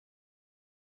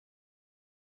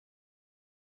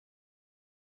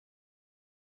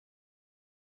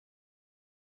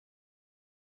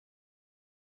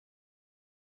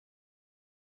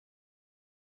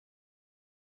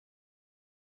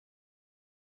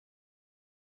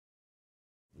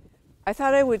I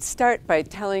thought I would start by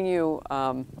telling you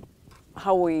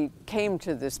how we came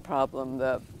to this problem,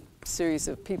 the series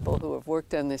of people who have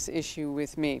worked on this issue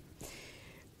with me.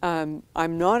 I'm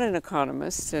not an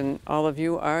economist, and all of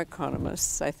you are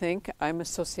economists, I think. I'm a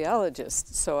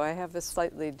sociologist, so I have a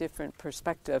slightly different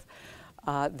perspective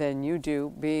than you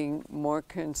do, being more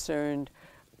concerned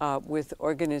with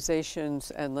organizations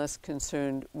and less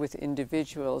concerned with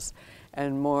individuals,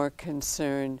 and more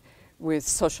concerned with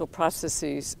social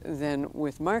processes than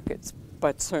with markets,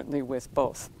 but certainly with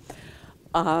both.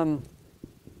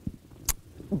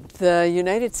 The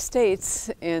United States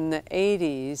in the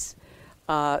 80s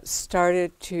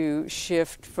started to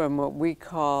shift from what we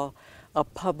call a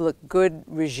public good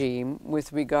regime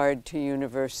with regard to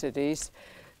universities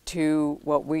to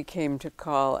what we came to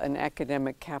call an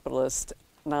academic capitalist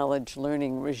knowledge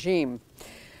learning regime.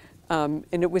 And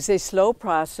it was a slow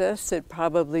process. It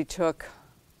probably took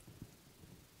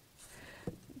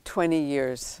 20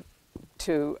 years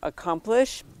to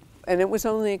accomplish, and it was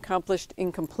only accomplished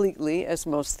incompletely, as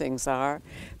most things are.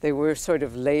 They were sort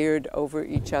of layered over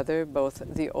each other, both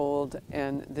the old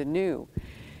and the new.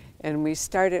 And we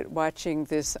started watching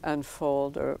this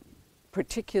unfold, or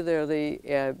particularly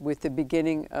with the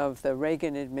beginning of the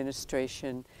Reagan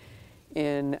administration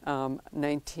in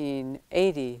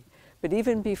 1980. But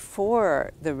even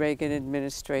before the Reagan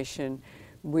administration,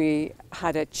 we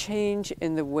had a change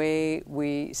in the way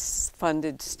we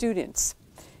funded students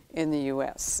in the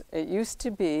U.S. It used to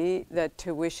be that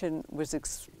tuition was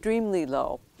extremely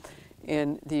low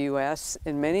in the U.S.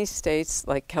 In many states,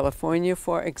 like California,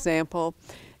 for example,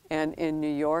 and in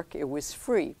New York, it was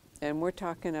free. And we're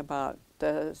talking about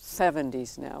the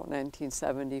 70s now,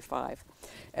 1975,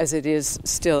 as it is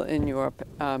still in Europe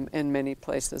in many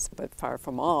places, but far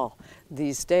from all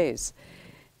these days.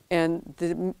 And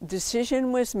the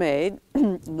decision was made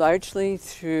largely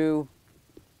through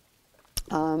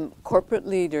corporate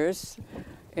leaders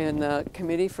in the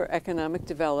Committee for Economic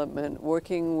Development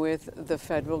working with the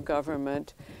federal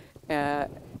government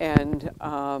and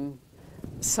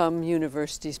some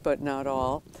universities, but not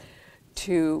all,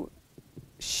 to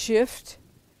shift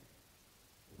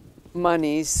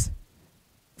monies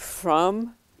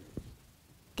from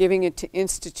giving it to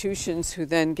institutions who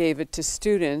then gave it to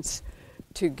students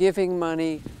to giving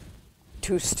money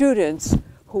to students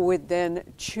who would then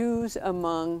choose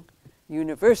among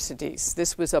universities.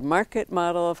 This was a market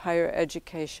model of higher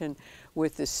education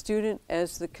with the student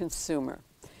as the consumer.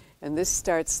 And this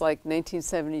starts like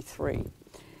 1973.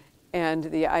 And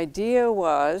the idea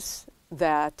was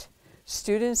that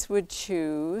students would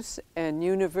choose and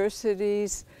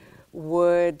universities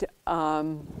would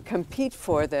compete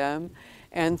for them,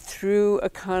 and through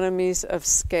economies of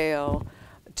scale,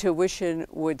 tuition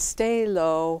would stay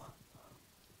low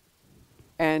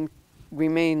and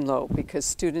remain low because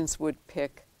students would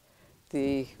pick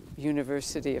the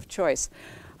university of choice.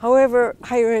 However,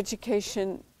 higher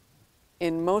education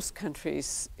in most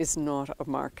countries is not a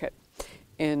market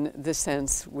in the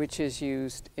sense which is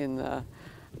used in the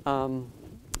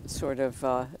sort of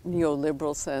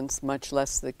neoliberal sense, much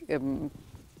less the,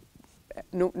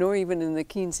 nor even in the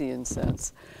Keynesian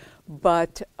sense.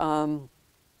 But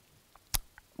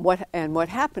what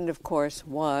happened, of course,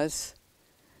 was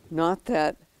not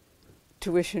that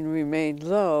tuition remained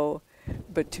low,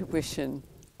 but tuition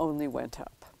only went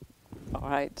up. All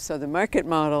right, so the market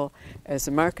model as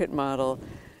a market model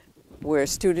where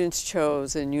students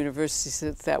chose and universities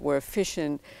that were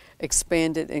efficient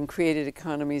expanded and created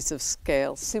economies of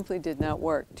scale simply did not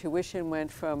work. Tuition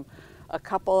went from a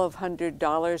couple of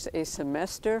 $100 a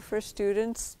semester for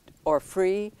students, or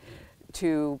free,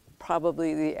 to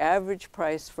probably the average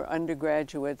price for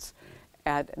undergraduates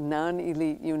at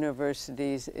non-elite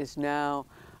universities is now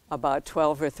about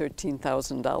 $12,000 or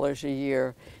 $13,000 a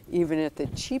year, even at the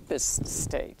cheapest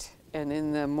state. And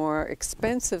in the more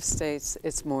expensive states,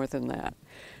 it's more than that.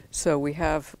 So we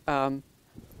have a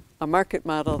market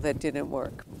model that didn't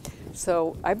work.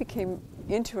 So I became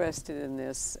interested in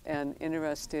this and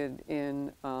interested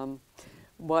in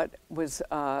what was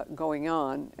going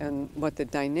on and what the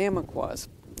dynamic was.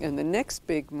 And the next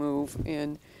big move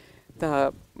in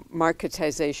the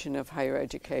marketization of higher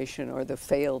education, or the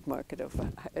failed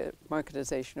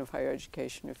marketization of higher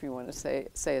education, if you want to say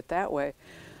it that way,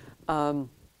 I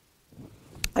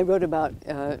wrote about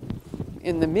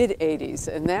in the mid-'80s,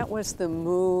 and that was the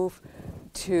move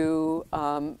to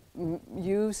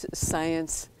use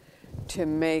science to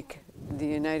make the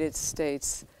United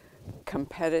States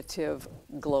competitive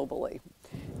globally.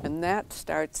 And that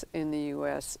starts in the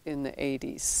U.S. in the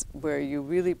 80s, where you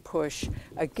really push,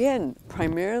 again,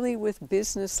 primarily with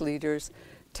business leaders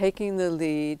taking the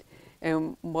lead.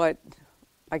 And what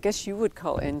I guess you would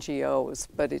call NGOs,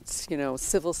 but it's, you know,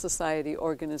 civil society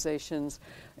organizations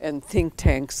and think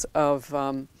tanks of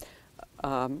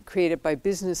created by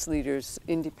business leaders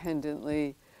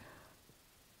independently,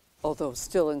 although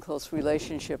still in close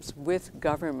relationships with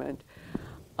government.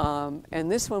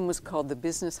 And this one was called the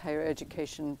Business Higher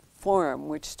Education Forum,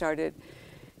 which started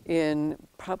in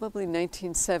probably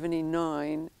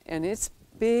 1979, and its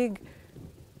big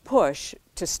push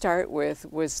to start with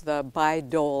was the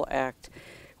Bayh-Dole Act,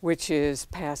 which is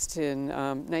passed in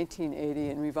 1980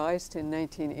 and revised in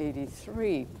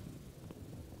 1983.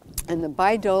 And the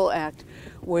Bayh-Dole Act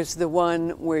was the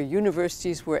one where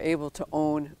universities were able to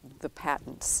own the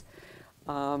patents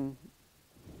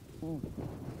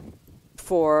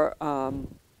for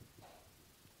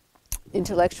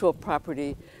intellectual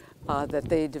property that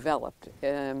they developed.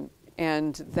 And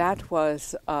that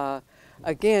was,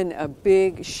 again, a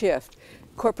big shift.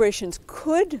 Corporations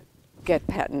could get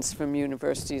patents from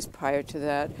universities prior to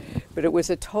that, but it was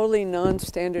a totally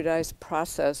non-standardized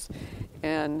process.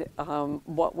 And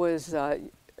what was,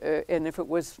 and if it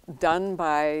was done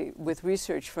with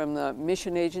research from the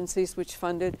mission agencies which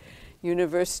funded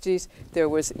universities,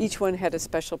 each one had a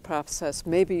special process.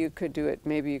 Maybe you could do it,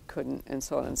 maybe you couldn't, and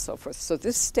so on and so forth. So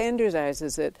this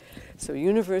standardizes it, so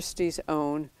universities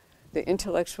own the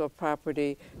intellectual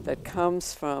property that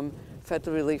comes from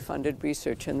federally funded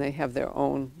research, and they have their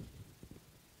own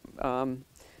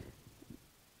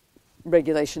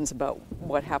regulations about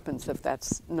what happens if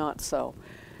that's not so.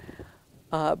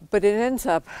 But it ends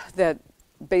up that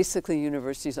basically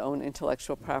universities own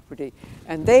intellectual property,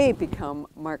 and they become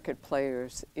market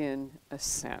players in a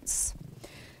sense.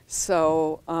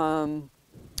 So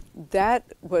that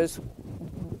was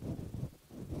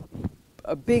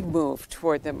a big move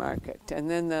toward the market. And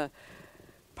then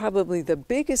probably the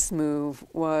biggest move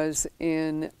was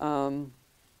in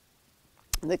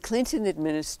the Clinton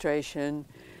administration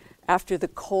after the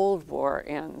Cold War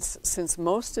ends, since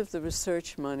most of the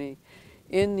research money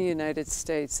in the United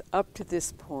States up to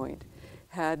this point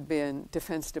had been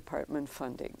Defense Department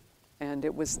funding. And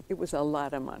it was a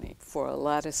lot of money for a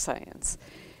lot of science.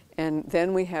 And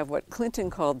then we have what Clinton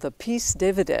called the peace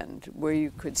dividend, where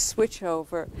you could switch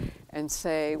over and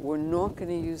say, we're not going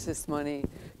to use this money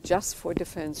just for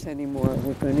defense anymore.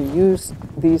 We're going to use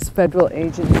these federal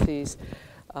agencies,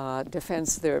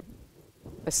 defense, they're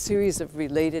a series of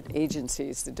related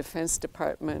agencies, the Defense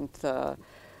Department, the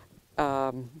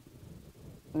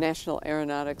National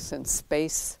Aeronautics and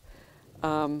Space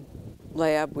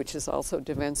Lab, which is also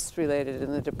defense related,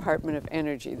 and the Department of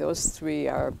Energy. Those three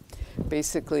are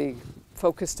basically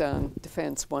focused on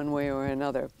defense one way or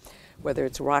another, whether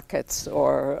it's rockets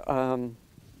or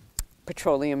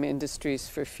petroleum industries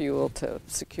for fuel to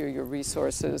secure your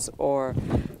resources, or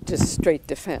just straight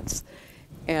defense.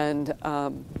 And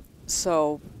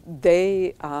so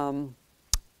they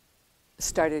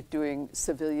started doing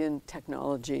civilian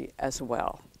technology as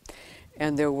well.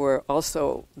 And there were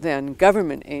also then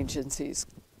government agencies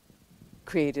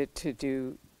created to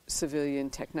do civilian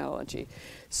technology.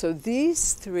 So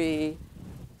these three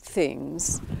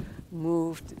things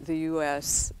moved the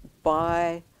U.S.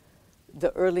 by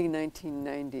the early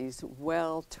 1990s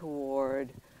well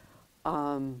toward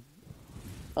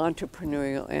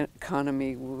entrepreneurial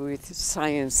economy, with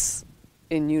science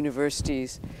in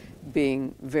universities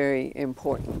being very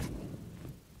important.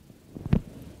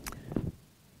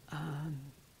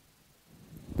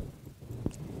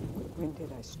 When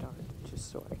did I start?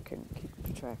 Just so I can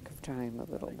keep track of time a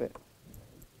little bit.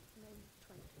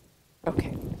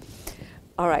 Okay.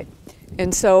 All right.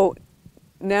 And so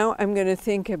now I'm going to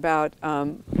think about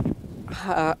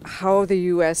how the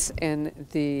U.S. and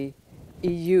the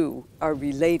EU are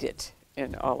related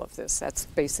in all of this. That's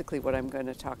basically what I'm going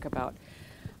to talk about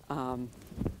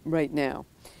right now.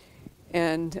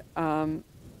 And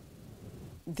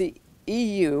the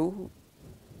EU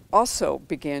also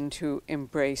began to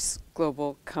embrace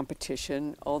global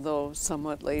competition, although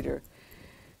somewhat later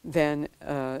than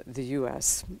the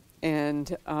U.S.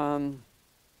 And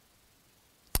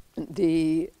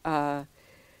the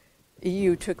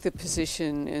EU took the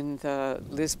position in the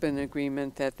Lisbon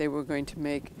Agreement that they were going to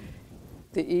make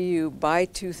the EU by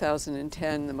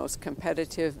 2010 the most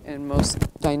competitive and most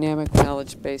dynamic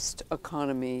knowledge-based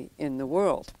economy in the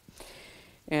world.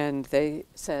 And they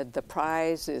said the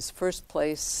prize is first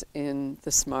place in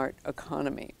the smart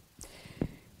economy.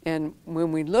 And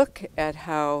when we look at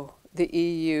how the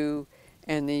EU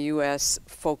and the US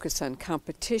focus on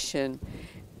competition,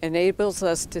 enables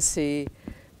us to see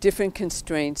different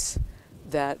constraints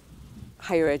that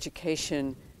higher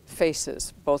education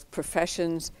faces, both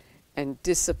professions and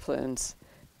disciplines,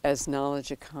 as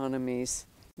knowledge economies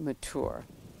mature.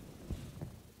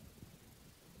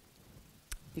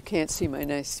 You can't see my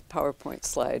nice PowerPoint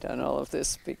slide on all of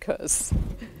this because...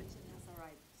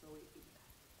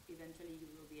 Eventually you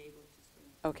will be able to swim.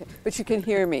 Okay, but you can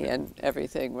hear me and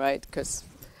everything, right? Because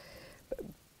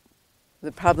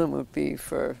the problem would be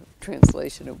for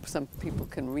translation. Some people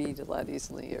can read a lot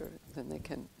easier than they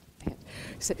can.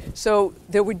 So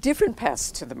there were different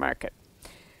paths to the market.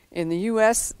 In the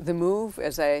U.S., the move,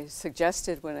 as I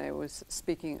suggested when I was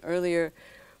speaking earlier,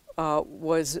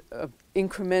 was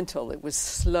incremental. It was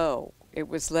slow. It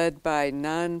was led by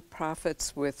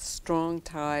non-profits with strong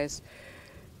ties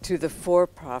to the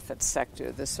for-profit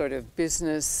sector, the sort of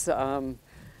business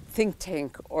think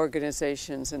tank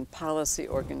organizations and policy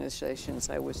organizations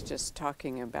I was just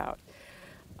talking about.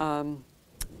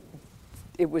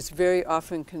 It was very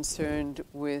often concerned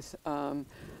with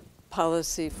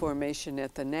policy formation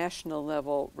at the national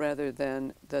level rather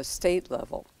than the state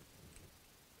level.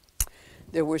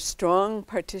 There were strong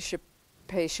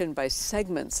participation by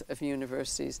segments of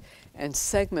universities and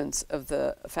segments of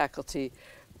the faculty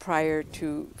prior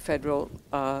to federal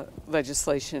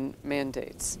legislation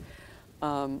mandates.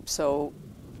 So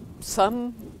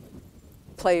some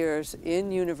players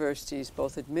in universities,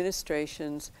 both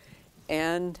administrations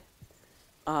and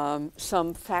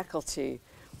some faculty,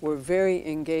 were very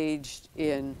engaged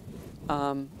in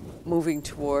moving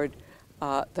toward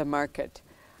the market.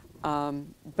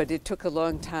 But it took a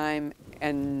long time,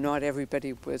 and not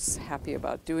everybody was happy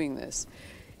about doing this.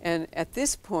 And at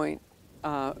this point,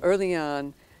 early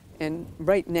on, and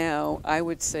right now, I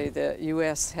would say the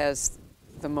U.S. has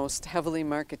the most heavily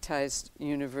marketized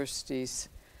universities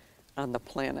on the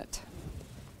planet,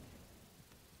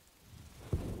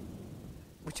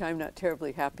 which I'm not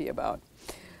terribly happy about.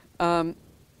 The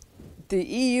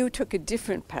EU took a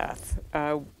different path.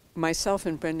 Myself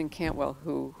and Brendan Cantwell,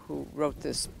 who wrote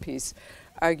this piece,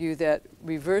 argue that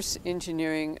reverse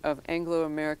engineering of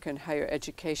Anglo-American higher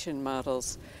education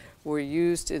models were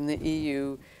used in the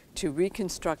EU to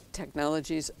reconstruct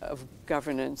technologies of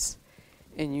governance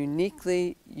in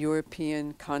uniquely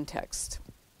European context.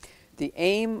 The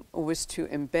aim was to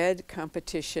embed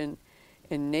competition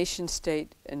in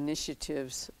nation-state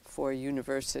initiatives for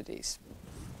universities.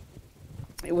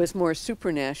 It was more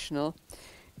supranational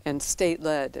and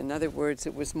state-led. In other words,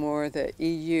 it was more the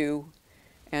EU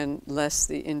and less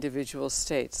the individual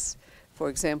states. For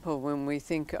example, when we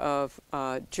think of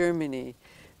Germany,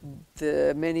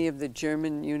 many of the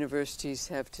German universities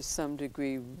have to some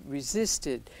degree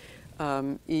resisted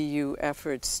EU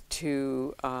efforts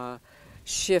to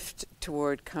shift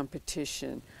toward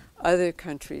competition. Other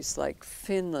countries like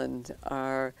Finland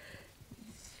are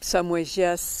some ways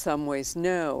yes, some ways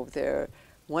no. They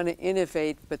want to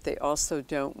innovate, but they also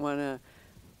don't want to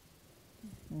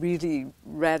really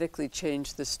radically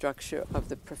change the structure of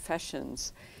the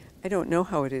professions. I don't know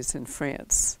how it is in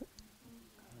France.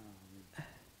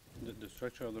 The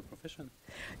structure of the profession?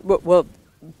 Well,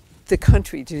 the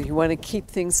country. Do you want to keep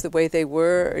things the way they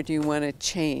were, or do you want to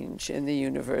change in the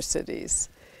universities?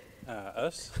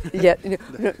 Us? Yeah,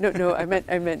 no. I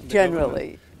meant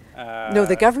generally. No,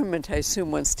 the government, I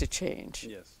assume, wants to change.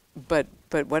 Yes. But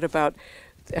what about,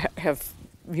 have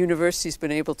universities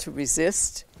been able to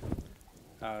resist?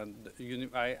 I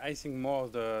think more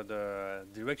the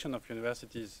direction of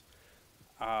universities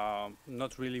are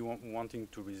not really wanting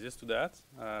to resist to that.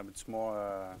 It's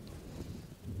more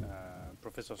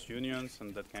professors' unions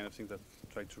and that kind of thing that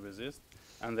try to resist.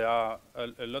 And there are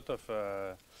a lot of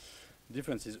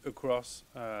differences across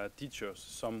teachers.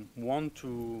 Some want to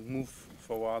move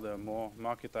forward a more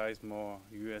marketized, more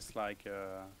US-like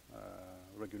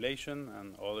regulation,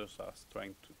 and others are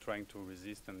trying to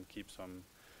resist and keep some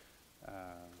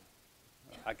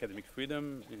academic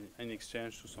freedom in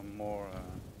exchange to some more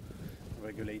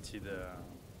regulated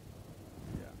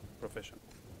profession.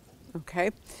 Okay.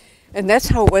 And that's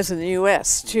how it was in the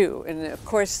US too. And of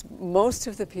course, most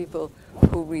of the people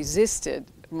who resisted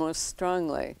most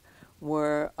strongly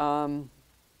were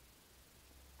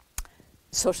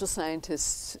social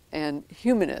scientists and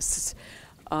humanists,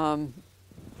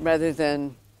 rather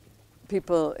than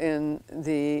people in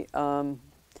the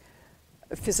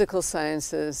physical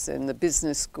sciences and the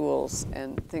business schools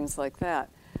and things like that,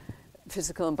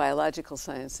 physical and biological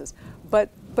sciences. But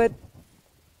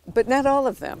not all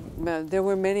of them. There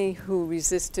were many who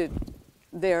resisted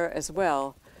there as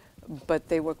well, but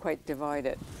they were quite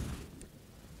divided.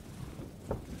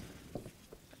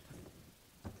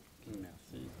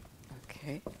 Merci.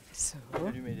 Okay, so.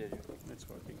 It's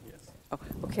working, yes. Oh,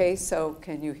 okay, so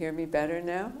can you hear me better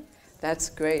now? That's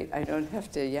great. I don't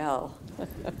have to yell.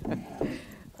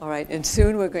 All right, and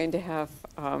soon we're going to have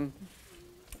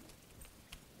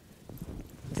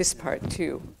this part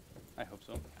too. I hope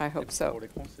so. I hope Pour so.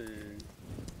 l'écran, c'est...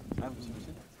 Ah, vous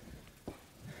aussi?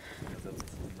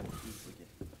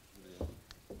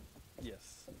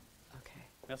 Yes. Okay.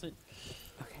 Merci.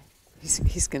 Okay.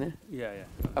 He's gonna. Yeah, yeah.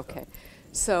 Okay.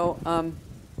 So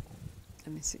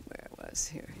let me see where I was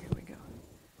here. Here we go.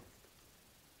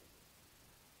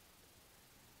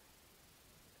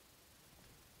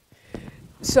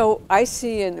 So I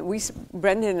see, and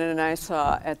Brendan and I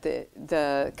saw at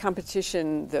the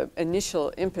competition, the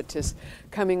initial impetus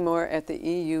coming more at the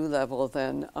EU level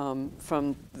than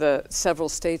from the several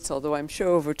states, although I'm sure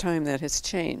over time that has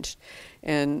changed.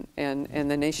 And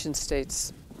the nation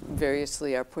states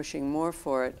variously are pushing more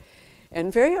for it.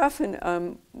 And very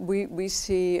often we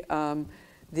see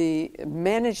the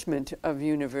management of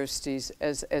universities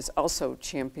as also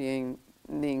championing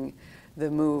the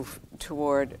move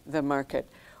toward the market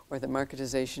or the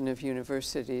marketization of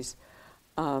universities,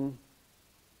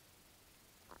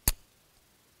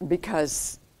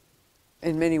 because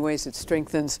in many ways it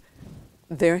strengthens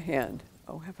their hand.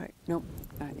 Oh, have I? No,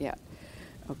 not yet.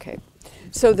 Okay.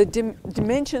 So the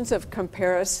dimensions of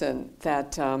comparison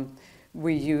that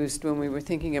we used when we were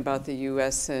thinking about the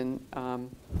US and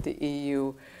the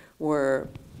EU were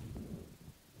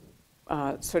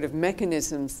sort of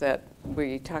mechanisms that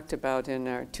we talked about in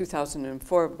our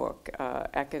 2004 book,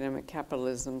 Academic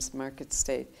Capitalism's Market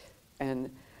State and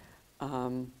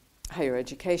Higher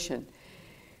Education.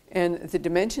 And the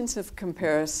dimensions of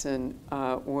comparison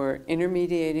were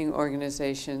intermediating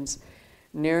organizations,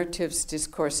 narratives,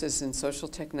 discourses, and social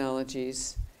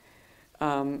technologies,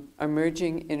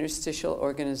 emerging interstitial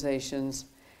organizations,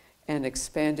 and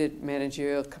expanded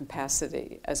managerial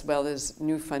capacity, as well as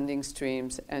new funding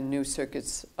streams and new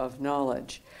circuits of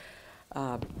knowledge,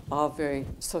 all very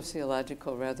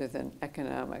sociological rather than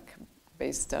economic,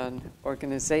 based on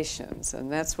organizations. And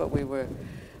that's what we were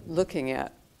looking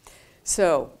at.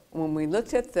 So when we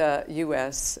looked at the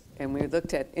US and we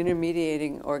looked at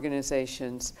intermediating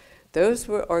organizations, those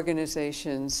were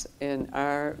organizations, in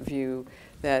our view,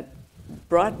 that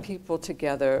brought people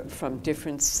together from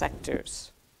different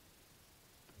sectors.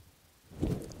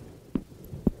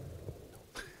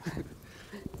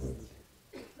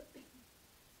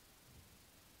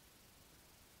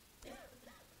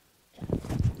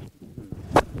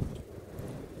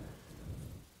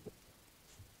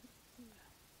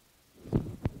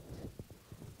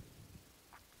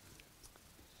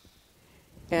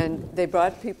 And they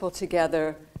brought people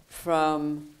together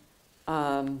from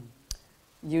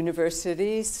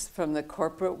universities, from the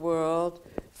corporate world,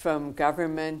 from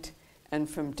government, and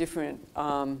from different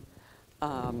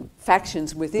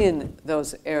factions within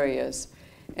those areas.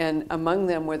 And among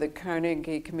them were the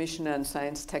Carnegie Commission on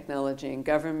Science, Technology, and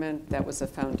Government. That was a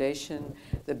foundation.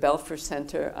 The Belfer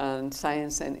Center on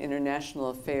Science and International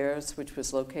Affairs, which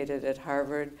was located at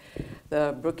Harvard.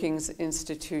 The Brookings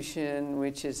Institution,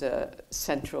 which is a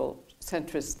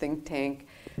centrist think tank.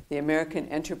 The American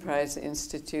Enterprise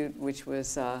Institute, which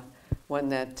was one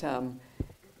that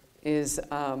is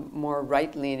more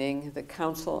right-leaning. The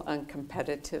Council on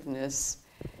Competitiveness,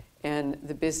 and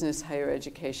the Business Higher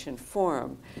Education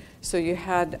Forum. So you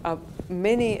had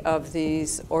many of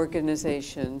these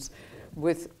organizations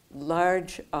with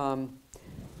large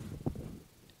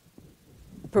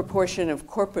proportion of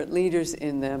corporate leaders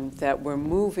in them that were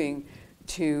moving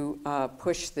to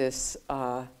push this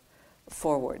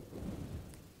forward.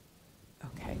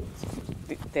 Okay,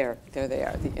 there they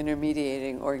are, the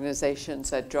intermediating organizations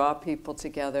that draw people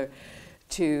together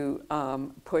to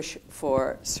push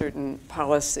for certain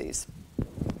policies.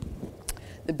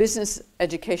 The Business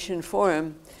Education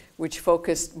Forum, which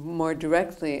focused more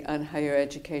directly on higher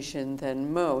education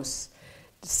than most,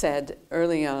 said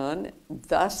early on,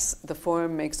 thus the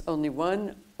forum makes only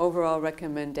one overall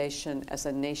recommendation as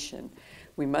a nation.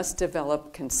 We must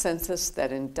develop consensus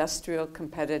that industrial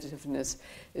competitiveness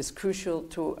is crucial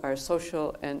to our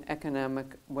social and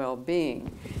economic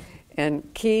well-being.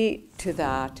 And key to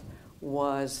that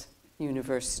was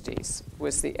universities,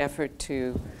 was the effort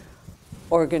to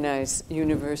organize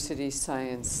university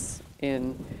science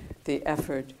in the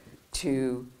effort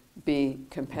to be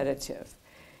competitive.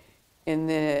 In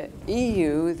the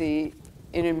EU, the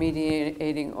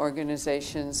intermediating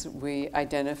organizations we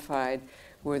identified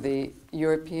were the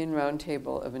European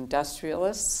Roundtable of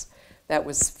Industrialists. That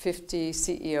was 50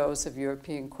 CEOs of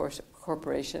European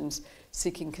corporations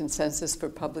seeking consensus for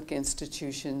public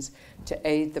institutions to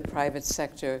aid the private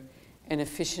sector in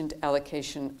efficient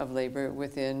allocation of labor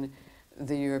within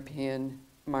the European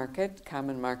market,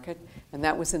 common market, and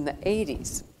that was in the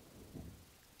 80s.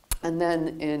 And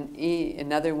then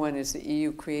another one is the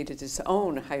EU created its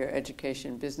own higher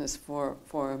education business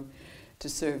forum to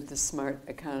serve the smart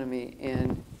economy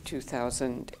in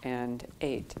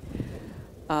 2008.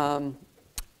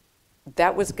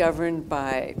 That was governed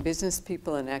by business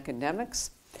people and academics,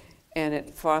 and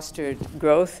it fostered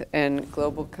growth and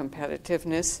global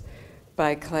competitiveness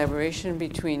by collaboration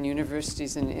between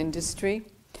universities and industry.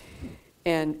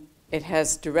 And it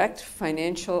has direct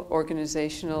financial,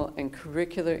 organizational, and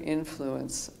curricular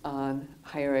influence on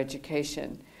higher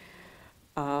education.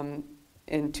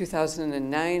 In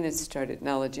 2009, it started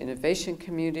knowledge innovation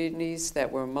communities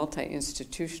that were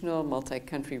multi-institutional,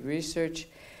 multi-country research,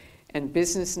 and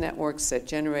business networks that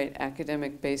generate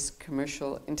academic-based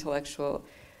commercial intellectual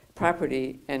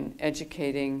property and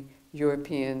educating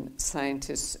European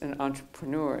scientists and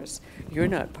entrepreneurs. You're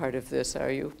not part of this,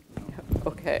 are you?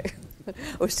 Okay. I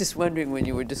was just wondering when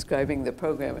you were describing the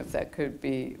program if that could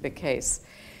be the case.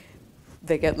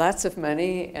 They get lots of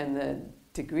money, and the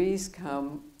degrees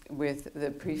come with the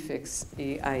prefix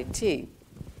EIT.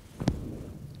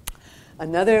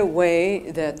 Another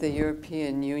way that the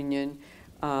European Union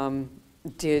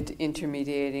did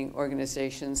intermediating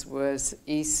organizations was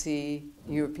EC,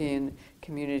 European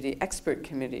Community Expert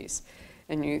Committees.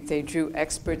 And they drew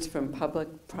experts from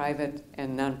public, private,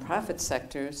 and nonprofit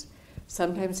sectors.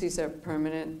 Sometimes these are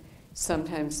permanent,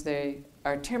 sometimes they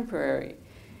are temporary.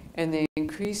 And they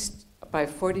increased by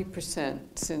 40%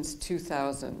 since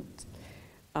 2000.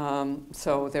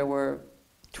 So there were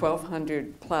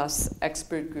 1,200 plus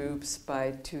expert groups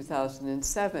by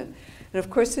 2007. And of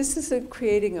course, this is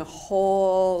creating a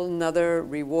whole nother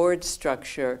reward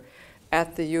structure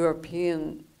at the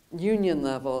European Union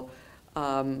level,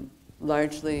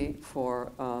 largely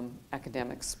for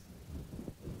academics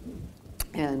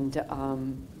and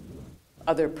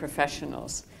other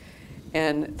professionals.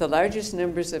 And the largest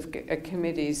numbers of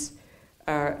committees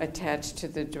are attached to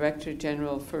the Director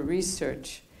General for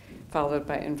Research, followed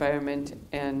by Environment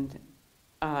and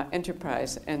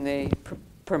Enterprise, and they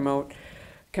promote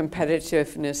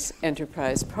Competitiveness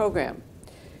Enterprise Program.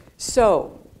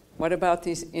 So, what about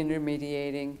these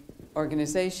intermediating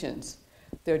organizations?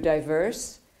 They're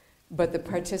diverse, but the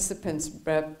participants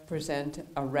represent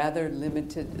a rather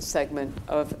limited segment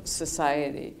of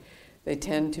society. They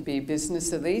tend to be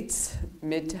business elites,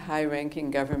 mid to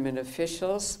high-ranking government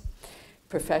officials,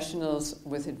 professionals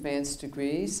with advanced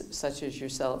degrees, such as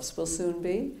yourselves will soon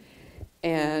be,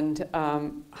 and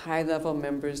high-level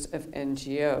members of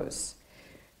NGOs.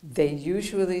 They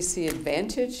usually see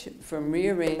advantage from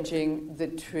rearranging the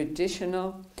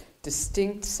traditional,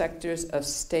 distinct sectors of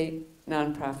state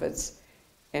nonprofits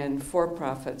and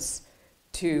for-profits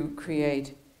to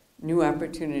create new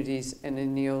opportunities in a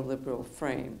neoliberal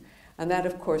frame. And that,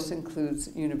 of course, includes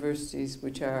universities,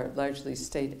 which are largely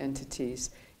state entities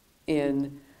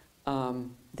in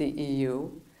the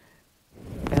EU,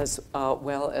 as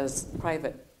well as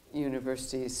private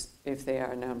universities if they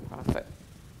are nonprofit.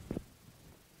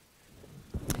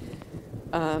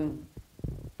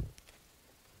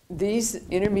 These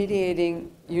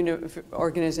intermediating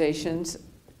organizations,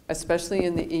 especially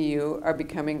in the EU, are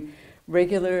becoming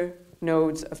regular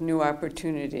nodes of new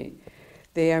opportunity.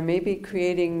 They are maybe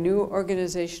creating new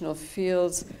organizational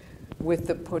fields with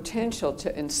the potential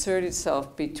to insert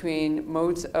itself between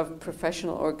modes of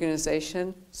professional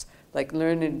organizations, like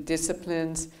learned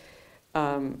disciplines,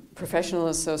 professional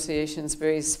associations,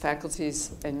 various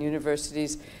faculties and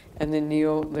universities, and the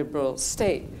neoliberal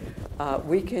state,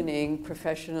 weakening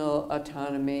professional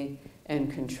autonomy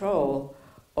and control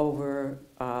over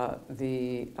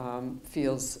the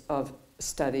fields of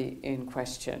study in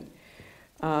question.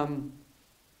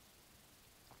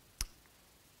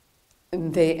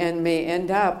 They may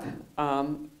end up,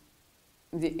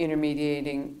 the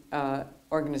intermediating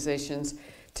organizations,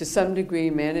 to some degree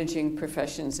managing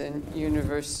professions and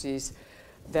universities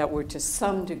that were to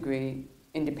some degree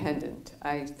independent.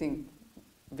 I think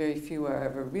very few are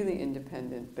ever really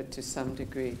independent, but to some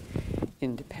degree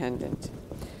independent.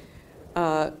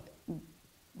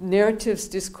 Narratives,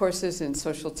 discourses, and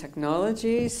social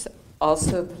technologies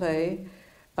also play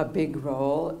a big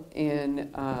role in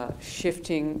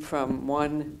shifting from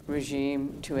one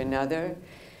regime to another.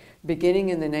 Beginning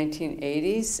in the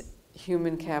 1980s,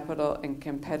 human capital and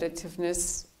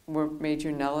competitiveness were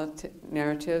major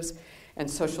narratives, and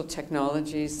social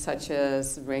technologies such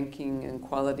as ranking and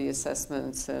quality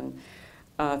assessments and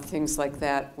things like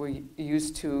that were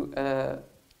used to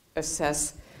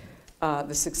assess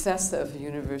the success of a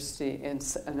university in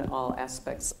all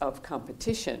aspects of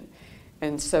competition.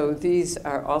 And so these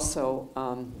are also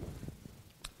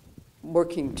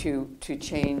working to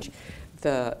change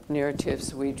the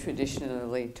narratives we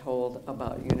traditionally told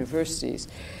about universities.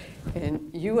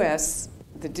 In US,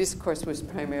 the discourse was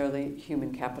primarily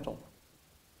human capital.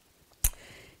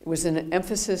 It was an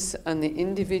emphasis on the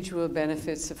individual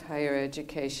benefits of higher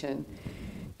education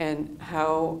and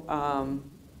how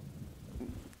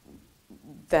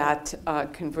that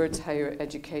converts higher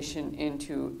education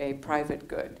into a private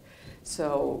good.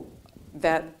 So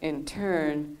that in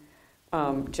turn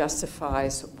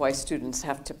justifies why students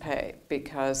have to pay,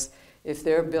 because if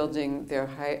they're building their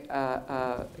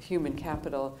human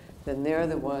capital, then they're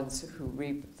the ones who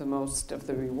reap the most of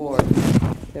the reward.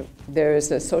 There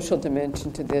is a social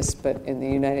dimension to this, but in the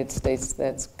United States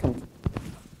that's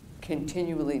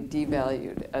continually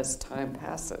devalued as time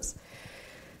passes.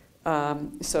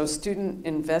 So student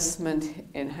investment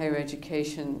in higher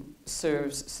education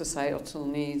serves societal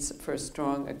needs for a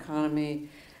strong economy,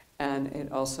 and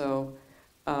it also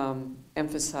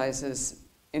emphasizes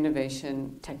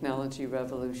innovation, technology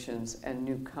revolutions, and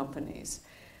new companies.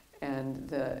 And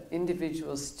the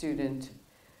individual student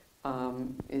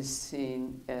is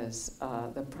seen as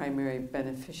the primary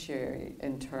beneficiary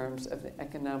in terms of the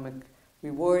economic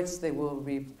rewards they will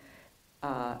reap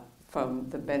from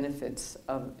the benefits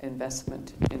of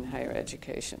investment in higher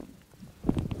education.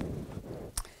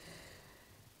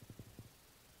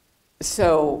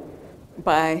 So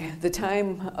by the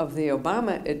time of the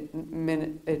Obama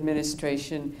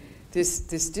administration, this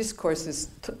discourse is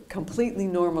completely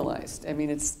normalized. I mean,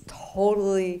 it's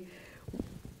totally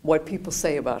what people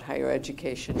say about higher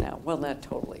education now. Well, not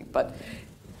totally, but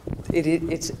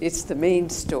it's the main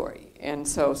story. And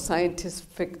so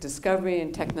scientific discovery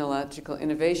and technological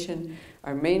innovation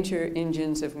are major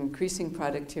engines of increasing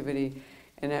productivity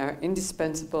and are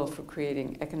indispensable for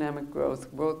creating economic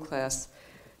growth, world-class,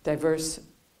 diverse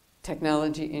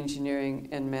technology, engineering,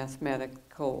 and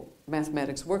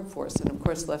mathematics workforce. And of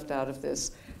course, left out of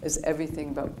this is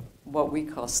everything but what we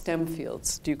call STEM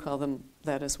fields. Do you call them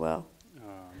that as well? No,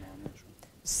 I'm not sure.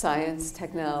 Science,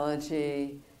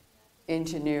 technology,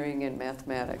 engineering, and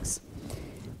mathematics.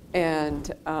 And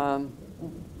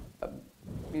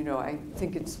you know, I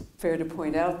think it's fair to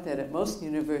point out that at most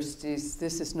universities,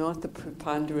 this is not the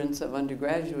preponderance of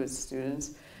undergraduate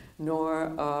students,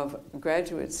 nor of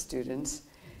graduate students.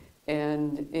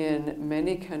 And in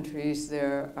many countries,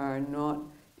 there are not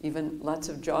even lots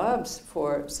of jobs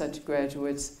for such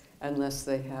graduates unless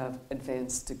they have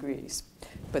advanced degrees.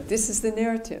 But this is the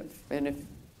narrative, and if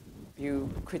you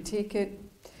critique it,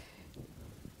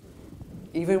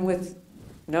 even with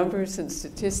numbers and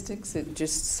statistics, it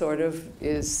just sort of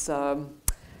is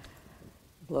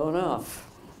blown off.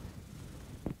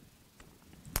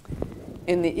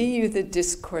 In the EU, the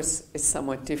discourse is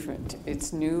somewhat different.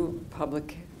 It's new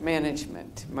public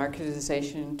management,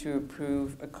 marketization to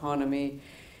improve economy,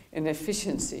 and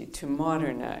efficiency to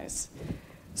modernize.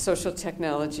 Social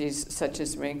technologies such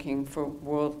as ranking for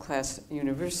world-class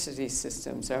university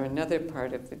systems are another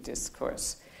part of the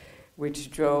discourse,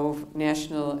 which drove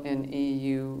national and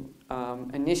EU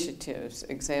initiatives.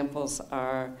 Examples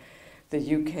are the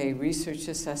UK research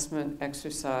assessment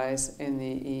exercise and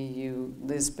the EU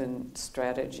Lisbon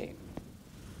strategy.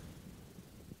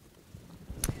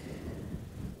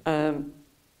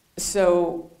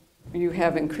 So you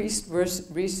have increased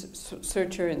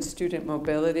researcher and student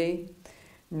mobility,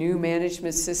 new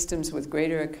management systems with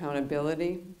greater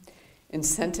accountability,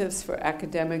 incentives for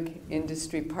academic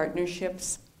industry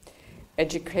partnerships,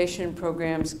 education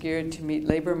programs geared to meet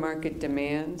labor market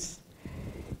demands,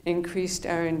 increased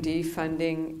R&D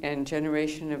funding and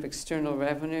generation of external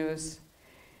revenues,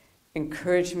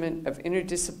 encouragement of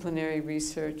interdisciplinary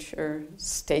research or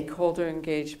stakeholder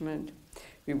engagement,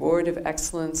 reward of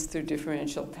excellence through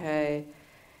differential pay,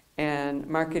 and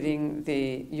marketing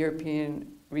the European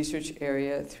research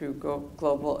area through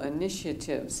global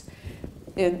initiatives.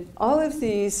 And all of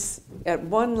these, at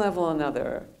one level or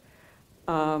another,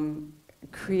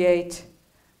 create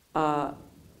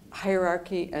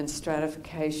hierarchy and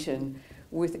stratification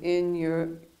within your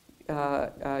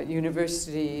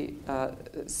university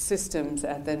systems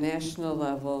at the national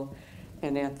level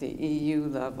and at the EU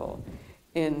level.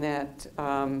 In that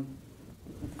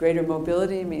greater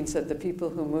mobility means that the people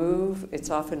who move, it's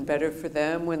often better for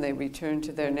them when they return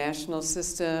to their national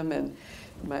system. And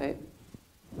my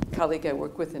colleague I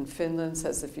work with in Finland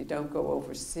says if you don't go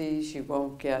overseas, you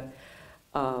won't get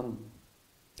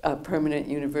a permanent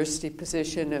university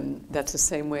position, and that's the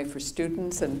same way for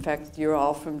students. In fact, you're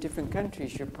all from different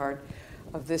countries. You're part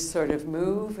of this sort of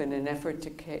move in an effort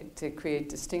to create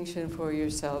distinction for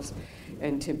yourselves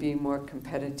and to be more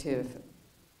competitive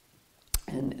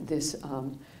in this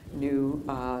new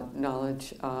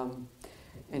knowledge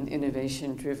and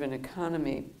innovation-driven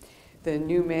economy. The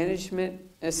new management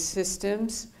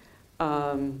systems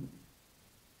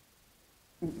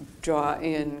draw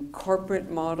in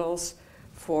corporate models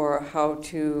for how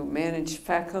to manage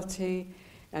faculty.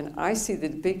 And I see the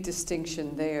big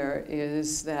distinction there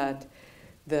is that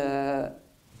the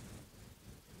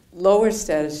lower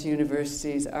status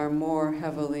universities are more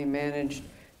heavily managed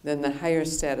than the higher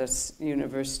status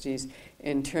universities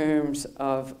in terms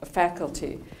of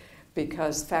faculty,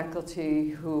 because faculty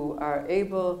who are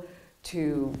able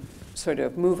to sort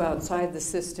of move outside the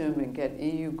system and get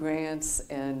EU grants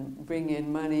and bring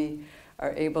in money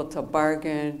are able to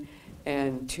bargain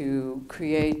and to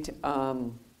create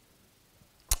power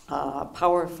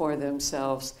for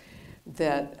themselves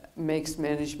that makes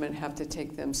management have to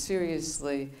take them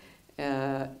seriously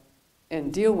and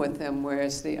deal with them,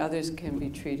 whereas the others can be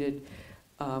treated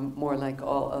more like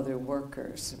all other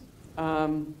workers.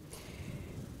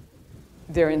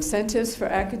 There are incentives for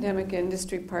academic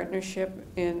industry partnership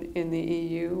in the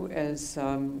EU, as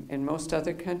in most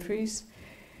other countries,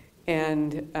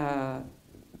 and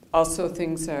also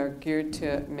things are geared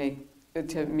to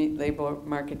meet labor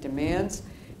market demands,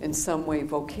 in some way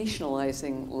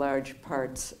vocationalizing large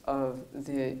parts of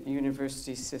the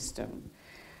university system.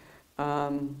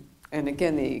 And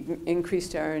again, the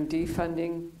increased R&D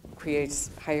funding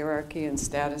creates hierarchy and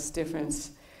status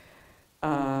difference.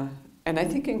 And I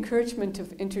think encouragement of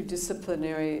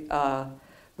interdisciplinary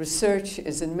research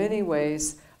is in many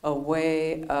ways a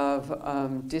way of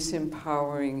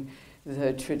disempowering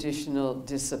the traditional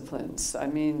disciplines. I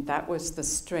mean, that was the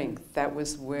strength. That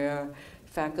was where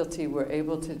faculty were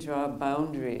able to draw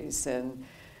boundaries, and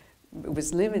it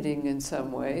was limiting in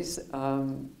some ways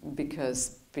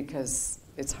because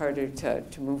it's harder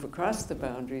to move across the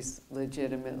boundaries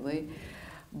legitimately.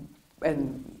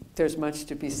 And there's much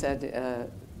to be said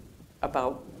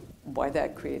about why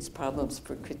that creates problems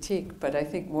for critique, but I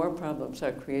think more problems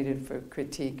are created for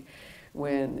critique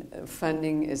when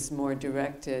funding is more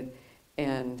directed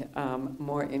and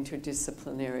more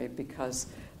interdisciplinary, because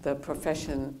the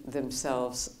profession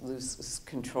themselves loses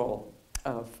control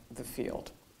of the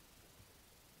field.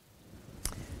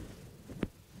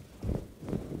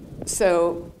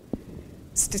 So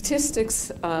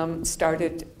statistics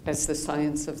started as the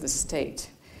science of the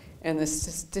state, and the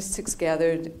statistics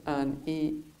gathered on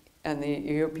the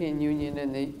European Union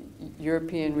and the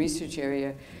European research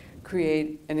area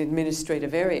create an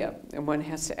administrative area. And one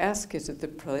has to ask, is it the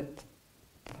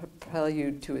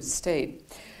prelude to a state?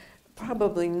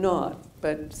 Probably not,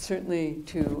 but certainly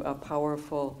to a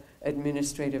powerful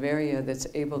administrative area that's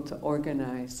able to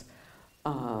organize,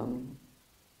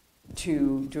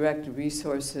 to direct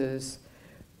resources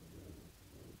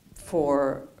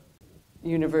for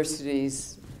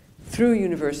universities, through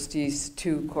universities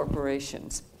to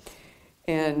corporations.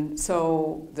 And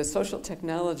so the social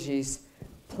technologies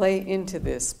play into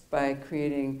this by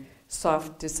creating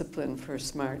soft discipline for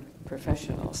smart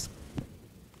professionals.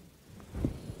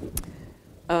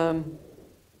 And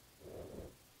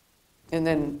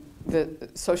then the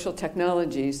social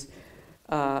technologies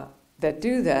that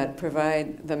do that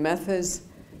provide the methods,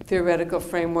 theoretical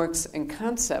frameworks, and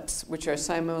concepts which are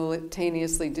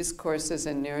simultaneously discourses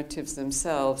and narratives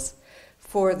themselves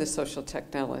for the social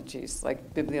technologies,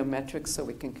 like bibliometrics, so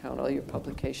we can count all your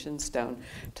publications down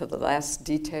to the last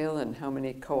detail and how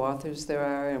many co-authors there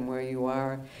are and where you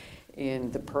are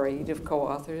in the parade of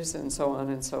co-authors and so on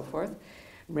and so forth.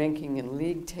 Ranking in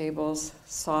league tables,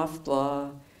 soft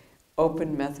law,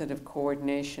 open method of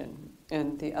coordination,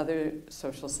 and the other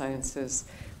social sciences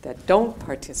that don't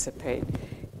participate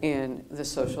in the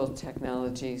social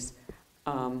technologies,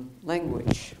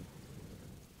 language.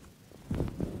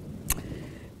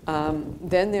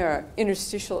 Then there are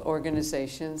interstitial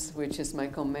organizations, which, as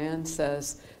Michael Mann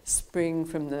says, spring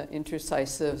from the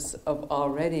intercisives of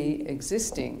already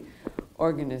existing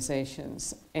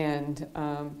organizations. And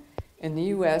in the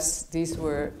US, these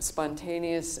were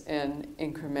spontaneous and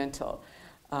incremental.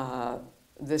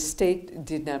 The state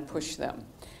did not push them.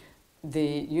 The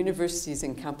universities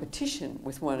in competition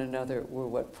with one another were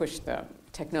what pushed them.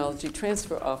 Technology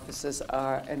transfer offices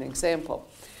are an example.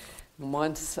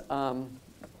 Once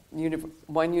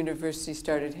one university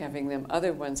started having them,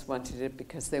 other ones wanted it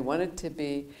because they wanted to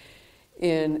be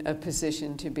in a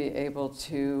position to be able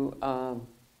to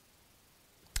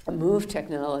move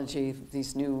technology,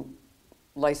 these new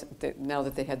now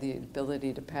that they had the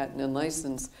ability to patent and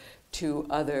license to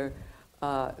other,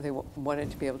 they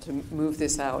wanted to be able to move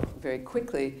this out very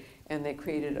quickly, and they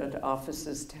created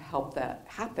offices to help that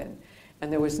happen.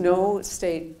 And there was no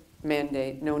state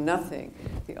mandate, no nothing.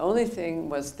 The only thing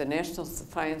was the National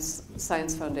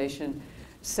Science Foundation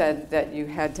said that you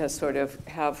had to sort of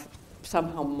have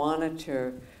somehow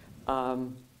monitor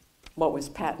what was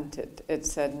patented. It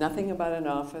said nothing about an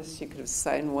office. You could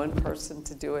assign one person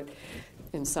to do it.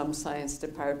 in some science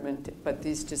department, but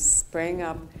these just sprang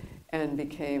up and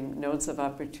became nodes of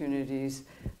opportunities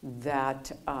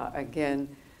that, again,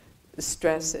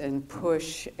 stress and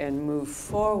push and move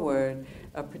forward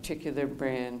a particular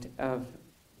brand of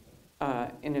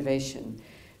innovation.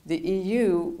 The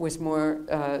EU was more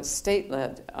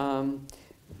state-led.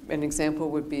 An example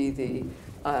would be the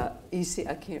EC,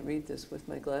 I can't read this with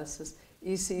my glasses,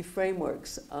 EC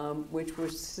frameworks, which were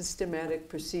systematic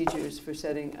procedures for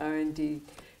setting R&D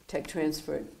tech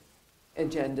transfer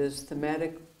agendas,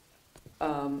 thematic,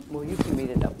 well, you can read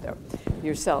it up there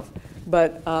yourself.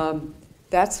 But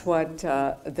that's what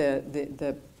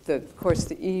of course,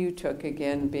 the EU took,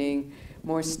 again, being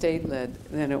more state-led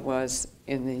than it was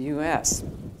in the US.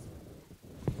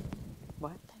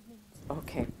 What?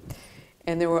 Okay.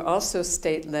 And there were also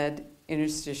state-led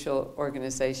interstitial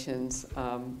organizations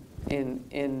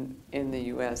in the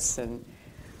US, and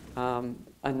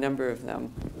a number of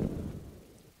them.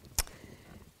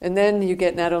 And then you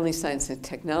get not only science and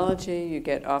technology, you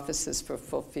get offices for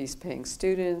full fees paying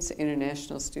students,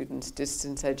 international students,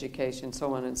 distance education,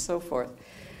 so on and so forth,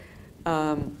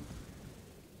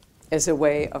 as a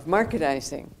way of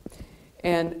marketizing.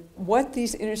 And what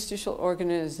these interstitial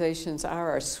organizations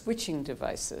are switching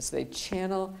devices. They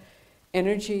channel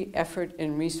energy, effort,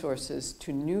 and resources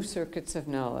to new circuits of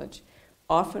knowledge,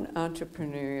 often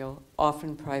entrepreneurial,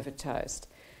 often privatized.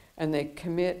 And they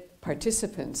commit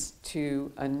participants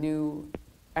to a new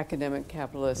academic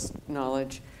capitalist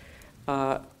knowledge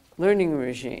learning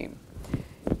regime.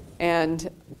 And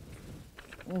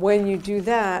when you do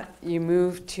that, you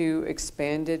move to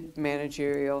expanded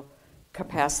managerial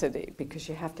capacity, because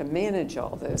you have to manage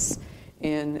all this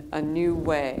in a new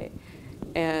way.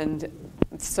 And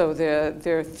so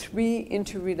there are three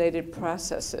interrelated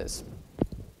processes.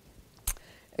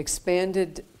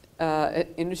 Expanded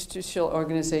interstitial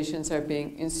organizations are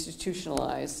being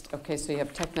institutionalized. Okay, so you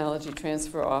have technology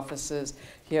transfer offices,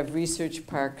 you have research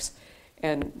parks,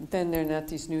 and then they're not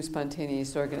these new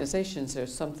spontaneous organizations. They're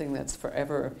something that's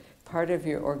forever part of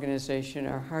your organization,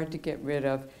 are hard to get rid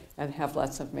of, and have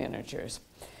lots of managers.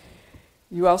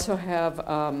 You also have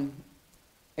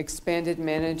expanded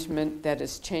management that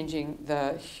is changing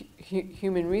the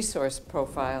human resource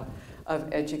profile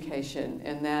of education,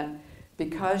 and that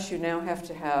because you now have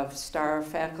to have star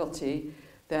faculty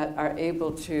that are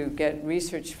able to get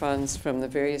research funds from the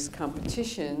various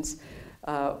competitions,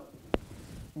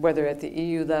 whether at the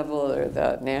EU level or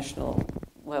the national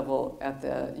level at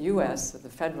the US, at the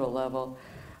federal level,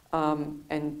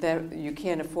 and that you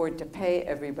can't afford to pay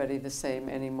everybody the same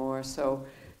anymore. So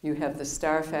you have the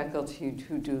star faculty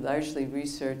who do largely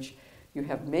research, you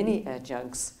have many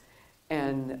adjuncts,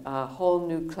 and a whole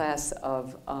new class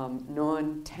of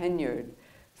non-tenured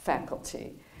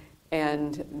faculty.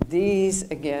 And these,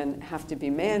 again, have to be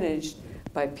managed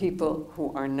by people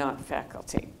who are not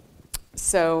faculty.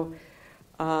 So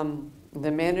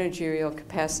the managerial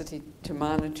capacity to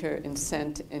monitor,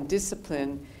 incent, and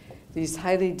discipline these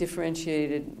highly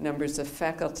differentiated numbers of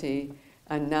faculty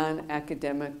and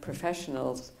non-academic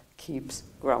professionals keeps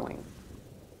growing.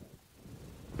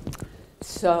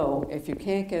 So if you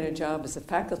can't get a job as a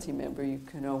faculty member, you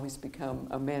can always become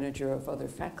a manager of other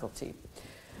faculty.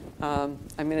 I'm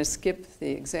going to skip the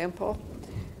example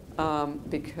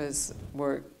because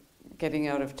we're getting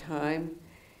out of time.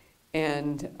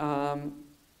 And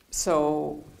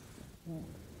so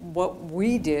what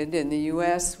we did in the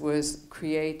US was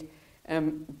create a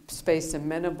space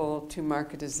amenable to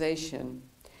marketization.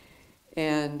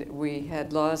 And we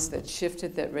had laws that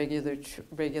shifted that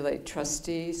regulate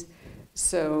trustees.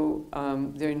 So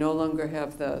they no longer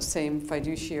have the same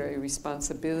fiduciary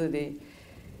responsibility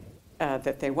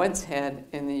that they once had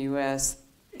in the US,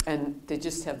 and they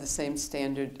just have the same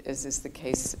standard as is the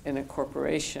case in a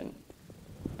corporation.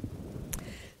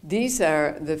 These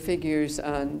are the figures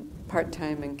on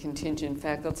part-time and contingent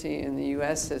faculty in the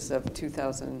US as of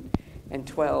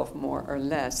 2012, more or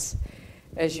less.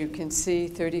 As you can see,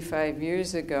 35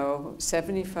 years ago,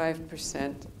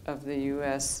 75% of the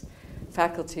US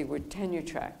faculty were tenure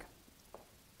track,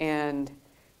 and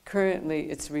currently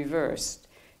it's reversed.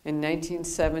 In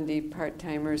 1970,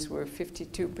 part-timers were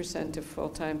 52% of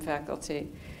full-time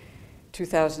faculty.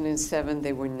 2007,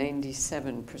 they were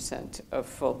 97% of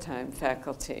full-time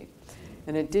faculty.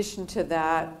 In addition to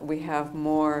that, we have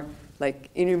more like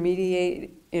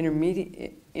intermediate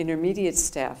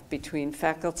staff between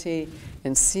faculty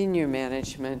and senior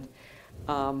management.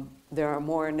 There are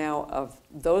more now of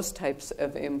those types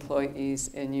of employees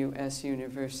in US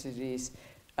universities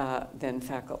than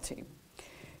faculty.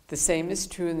 The same is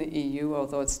true in the EU,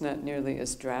 although it's not nearly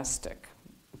as drastic.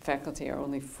 Faculty are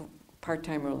only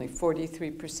part-time are only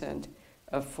 43%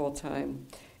 of full-time,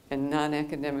 and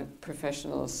non-academic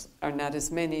professionals are not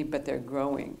as many, but they're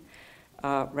growing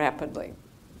rapidly.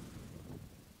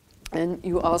 And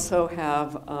you also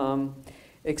have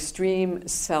extreme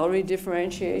salary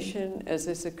differentiation as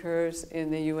this occurs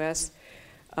in the US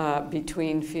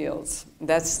between fields.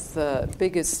 That's the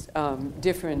biggest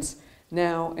difference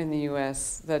now in the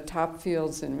US. The top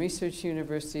fields in research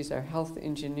universities are health,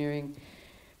 engineering,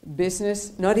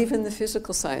 business, not even the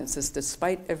physical sciences,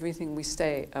 despite everything we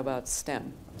say about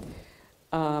STEM,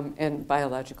 and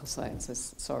biological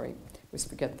sciences, sorry, we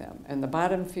forget them. And the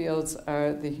bottom fields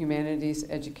are the humanities,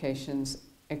 educations,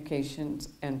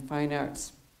 and fine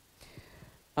arts.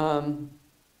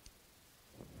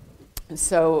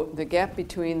 So the gap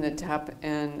between the top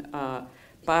and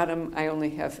bottom, I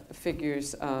only have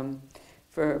figures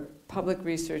for public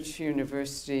research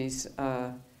universities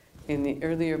in the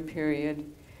earlier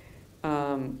period.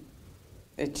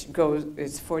 It's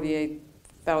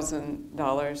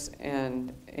 $48,000,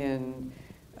 and in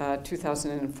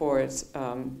 2004 it's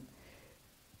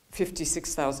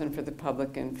 $56,000 for the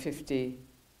public and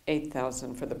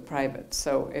 $58,000 for the private.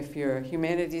 So if you're a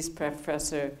humanities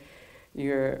professor,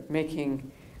 you're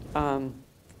making, in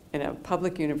a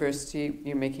public university,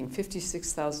 you're making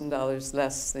 $56,000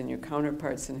 less than your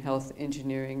counterparts in health,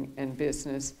 engineering, and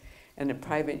business, and a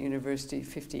private university,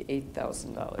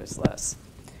 $58,000 less.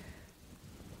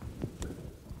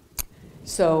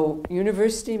 So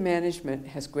university management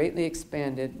has greatly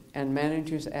expanded, and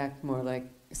managers act more like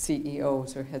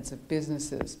CEOs or heads of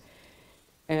businesses.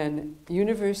 And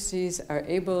universities are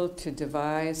able to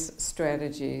devise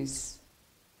strategies,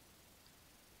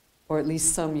 or at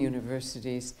least some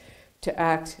universities, to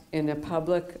act in a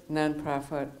public,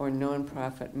 nonprofit, or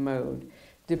non-profit mode,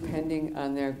 depending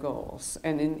on their goals.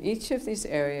 And in each of these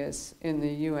areas in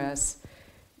the US,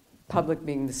 public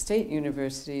being the state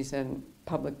universities and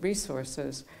public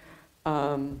resources,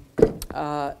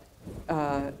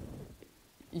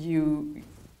 you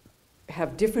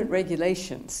have different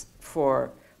regulations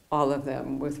for all of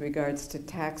them with regards to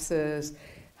taxes,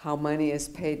 how money is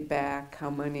paid back, how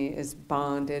money is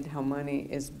bonded, how money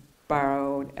is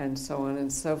borrowed, and so on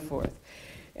and so forth.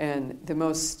 And the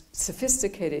most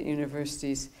sophisticated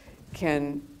universities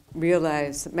can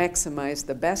maximize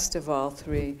the best of all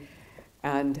three,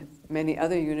 and many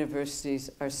other universities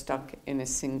are stuck in a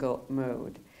single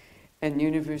mode. And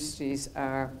universities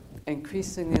are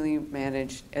increasingly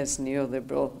managed as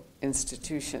neoliberal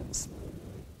institutions.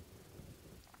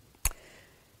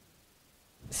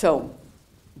 So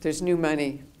there's new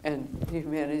money, and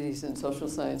humanities and social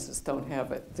sciences don't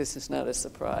have it. This is not a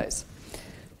surprise.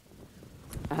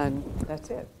 And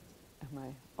that's it. Am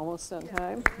I almost on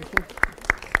time?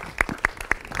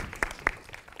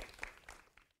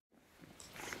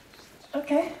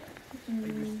 Okay,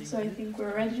 so I think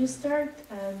we're ready to start.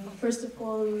 First of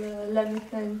all, let me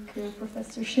thank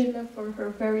Professor Sheila for her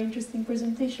very interesting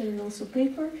presentation and also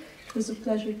paper. It was a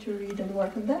pleasure to read and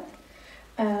work on that.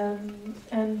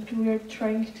 And we are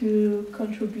trying to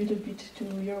contribute a bit to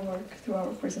your work through our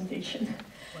presentation.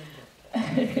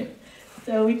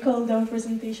 So we called our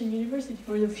presentation University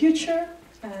for the Future,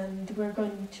 and we're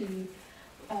going to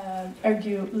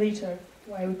argue later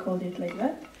why we called it like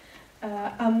that.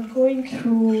 I'm going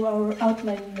through our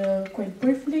outline quite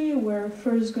briefly. We're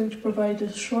first going to provide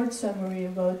a short summary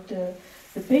about the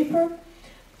paper.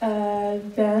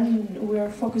 Then we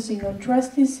are focusing on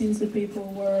trustees, since the paper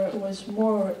was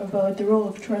more about the role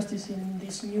of trustees in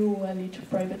these new elite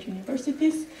private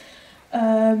universities.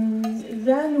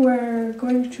 Then we're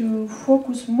going to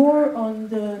focus more on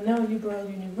the neoliberal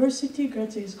university.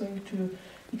 Greta is going to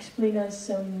explain us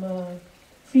some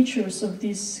features of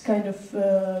this kind of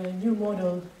new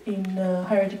model in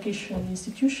higher education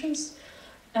institutions.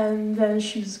 And then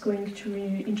she's going to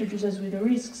introduce us with the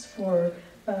risks for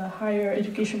higher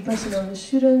education personnel and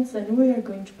students, and we are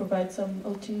going to provide some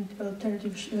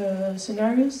alternative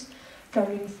scenarios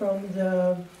coming from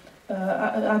the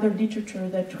other literature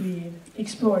that we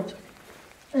explored.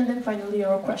 And then finally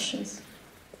our questions.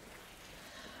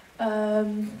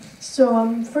 So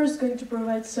I'm first going to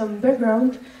provide some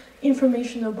background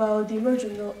information about the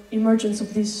emergence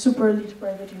of these super elite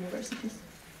private universities.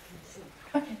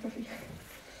 Okay, perfect.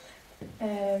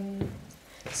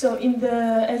 So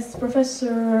as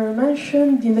Professor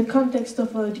mentioned, in the context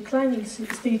of a declining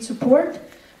state support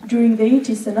during the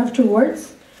 80s and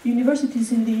afterwards,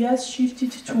 universities in the US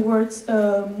shifted towards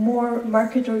a more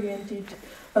market-oriented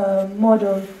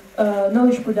model,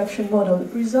 knowledge production model,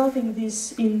 resulting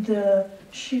this in the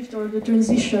shift or the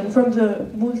transition from the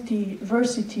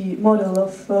multiversity model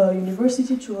of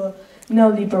university to a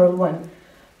neoliberal one.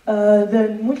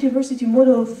 The multiversity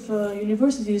model of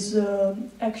universities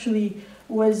actually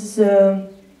was a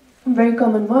very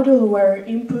common model where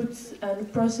inputs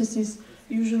and processes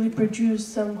usually produce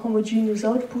some homogeneous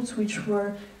outputs which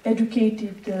were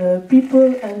educated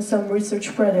people and some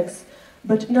research products.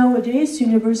 But nowadays,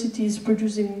 universities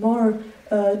producing more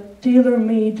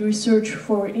tailor-made research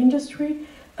for industry,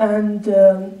 and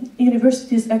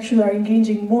universities actually are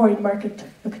engaging more in market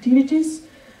activities.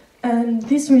 And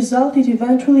this resulted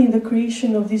eventually in the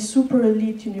creation of these super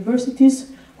elite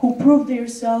universities who proved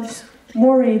themselves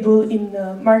more able in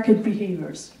market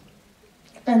behaviors.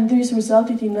 And this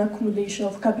resulted in accumulation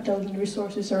of capital and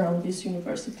resources around these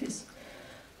universities.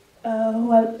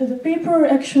 Well, the paper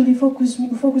actually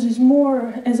focuses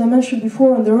more, as I mentioned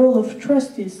before, on the role of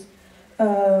trustees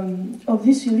of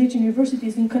these elite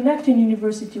universities in connecting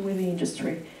university with the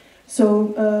industry.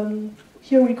 So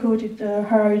here we quoted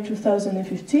Harari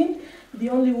 2015. The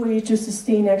only way to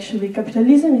sustain actually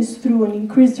capitalism is through an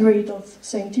increased rate of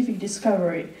scientific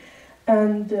discovery.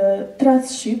 And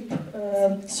trustship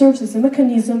serves as a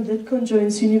mechanism that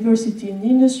conjoins university and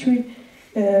industry,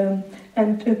 and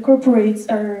corporates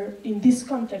are, in this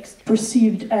context,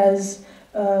 perceived as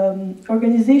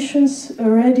organizations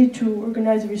ready to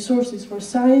organize resources for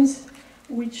science,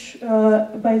 which,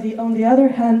 on the other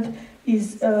hand,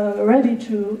 is ready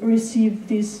to receive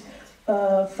these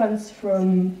funds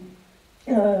from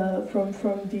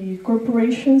the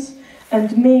corporations and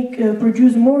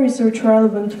produce more research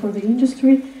relevant for the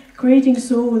industry, creating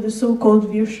the so-called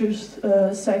virtuous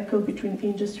cycle between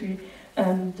industry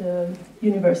and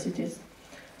universities.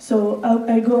 So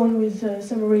I go on with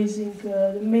summarizing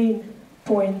the main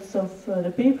points of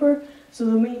the paper. So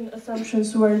the main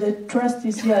assumptions were that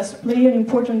trustees, yes, play an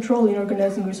important role in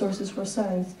organizing resources for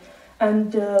science,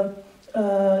 and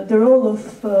the role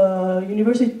of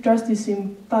university trustees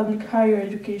in public higher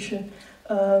education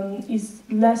is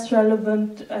less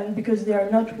relevant, and because they are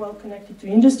not well connected to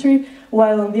industry,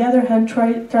 while on the other hand,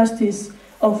 trustees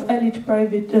of elite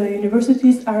private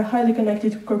universities are highly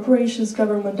connected to corporations,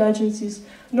 government agencies,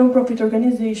 non-profit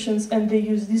organizations, and they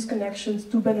use these connections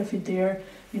to benefit their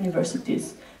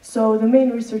universities. So the main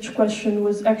research question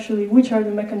was actually which are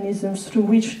the mechanisms through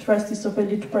which trustees of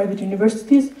elite private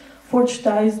universities forge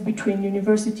ties between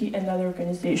university and other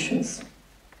organizations.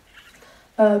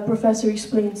 Professor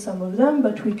explained some of them,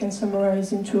 but we can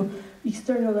summarize into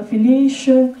external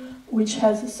affiliation, which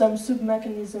has some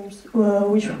sub-mechanisms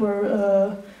which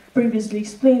were previously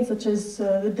explained, such as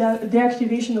the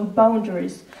deactivation of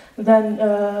boundaries, then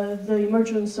the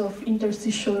emergence of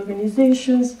interstitial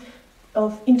organizations,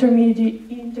 of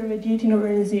intermediating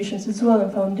organizations as well,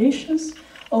 and foundations.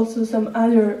 Also some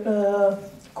other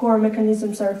core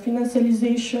mechanisms are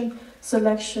financialization,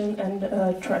 selection, and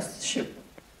trustship.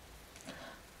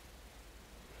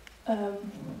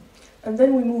 And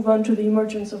then we move on to the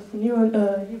emergence of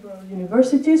liberal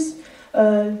universities.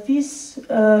 This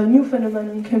new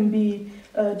phenomenon can be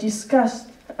discussed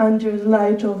under the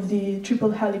light of the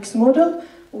triple helix model,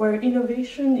 where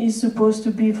innovation is supposed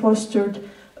to be fostered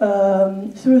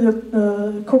through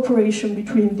the cooperation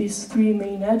between these three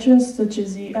main agents, such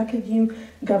as the academe,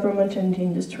 government, and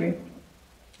industry.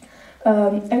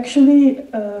 Actually,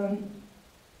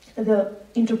 the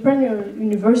entrepreneurial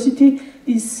university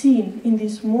is seen in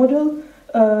this model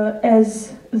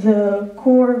as the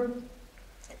core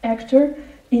actor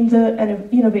in the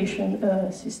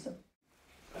innovation system.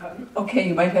 Okay,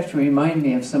 you might have to remind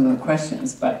me of some of the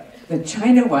questions, but the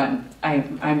China one,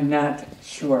 I'm not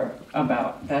sure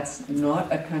about. That's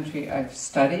not a country I've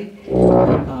studied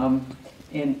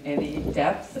in any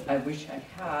depth. I wish I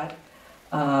had.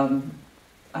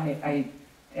 I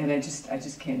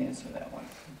just can't answer that one.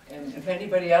 And if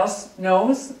anybody else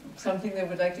knows something they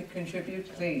would like to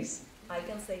contribute, please. I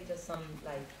can say just some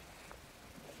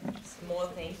small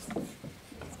things.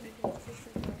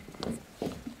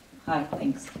 Hi,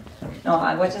 thanks. No,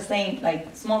 I was just saying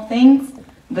small things.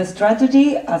 The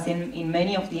strategy, as in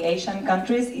many of the Asian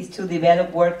countries, is to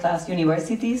develop world-class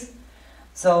universities.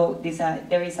 So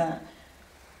there is a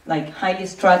highly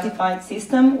stratified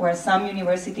system where some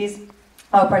universities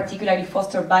are particularly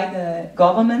fostered by the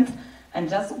government. And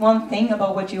just one thing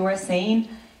about what you were saying,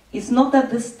 it's not that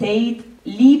the state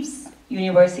leaves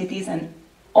universities and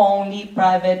only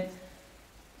private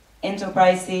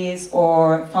enterprises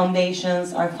or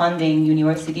foundations are funding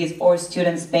universities or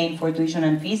students paying for tuition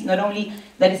and fees. Not only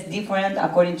that is different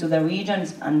according to the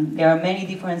regions, and there are many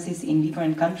differences in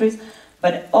different countries,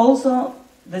 but also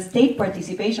the state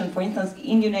participation, for instance,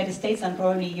 in the United States, and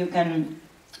probably you can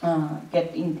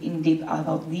get in deep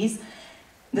about this,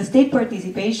 the state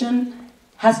participation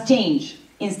has changed.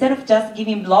 Instead of just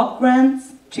giving block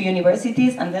grants to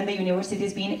universities, and then the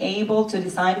universities being able to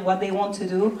decide what they want to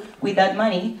do with that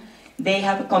money. They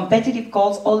have competitive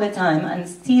calls all the time, and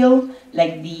still,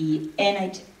 like the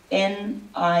NIH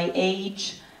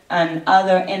and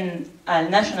other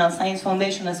National Science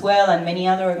Foundation as well, and many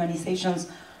other organizations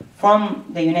from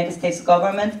the United States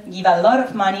government give a lot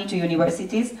of money to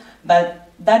universities, but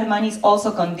that money is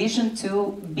also conditioned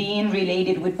to being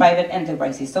related with private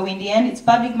enterprises. So in the end, it's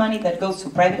public money that goes to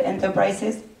private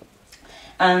enterprises,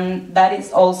 and that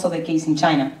is also the case in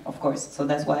China, of course. So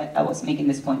that's why I was making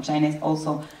this point. China is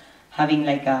also having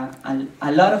like a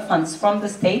lot of funds from the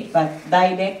state, but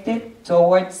directed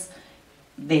towards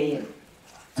the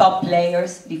top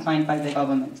players defined by the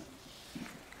government.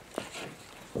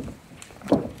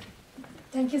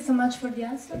 Thank you so much for the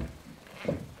answer.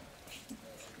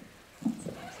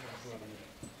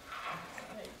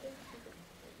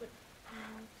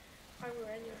 Are we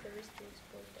running the risk to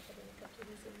export academic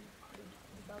capitalism to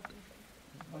developing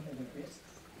countries? What are the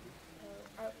risks?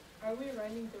 Are we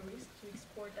running the risk to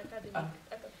export academic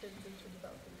capitalism to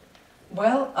developing countries?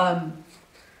 Well,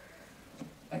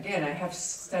 again, I have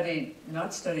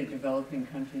not studied developing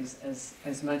countries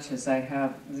as much as I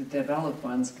have the developed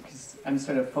ones, because I'm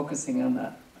sort of focusing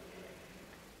on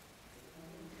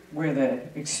where the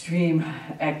extreme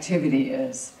activity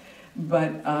is.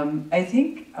 But I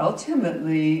think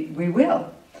ultimately we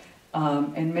will,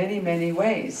 in many, many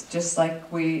ways, just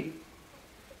like we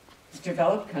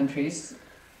developed countries,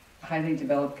 highly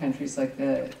developed countries like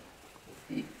the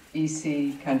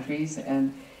EC countries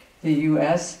and the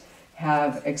US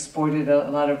have exported a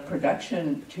lot of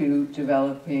production to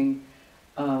developing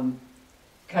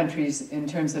countries in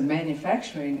terms of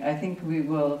manufacturing. I think we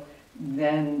will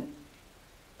then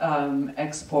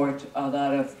export a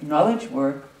lot of knowledge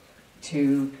work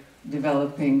to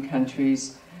developing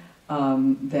countries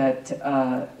that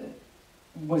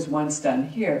was once done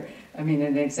here. I mean,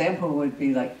 an example would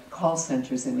be like call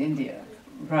centers in India,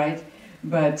 right?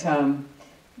 But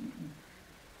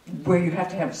where you have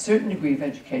to have a certain degree of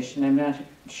education, I'm not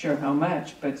sure how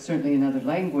much, but certainly another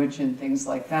language and things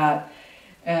like that.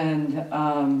 And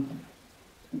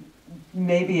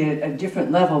maybe a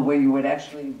different level where you would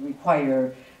actually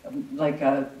require like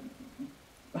a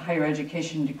higher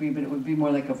education degree, but it would be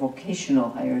more like a vocational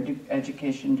higher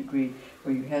education degree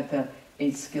where you had the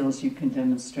 8 skills you can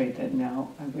demonstrate, and now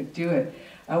I would do it.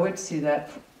 I would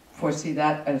foresee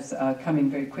that as coming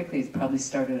very quickly. It's probably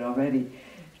started already.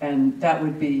 And that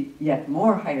would be yet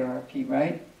more hierarchy,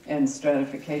 right? And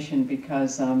stratification,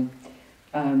 because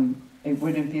it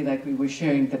wouldn't be like we were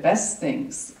sharing the best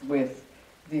things with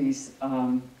these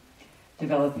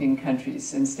developing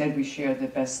countries. Instead, we share the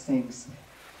best things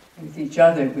with each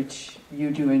other, which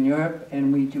you do in Europe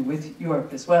and we do with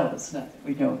Europe as well. It's not that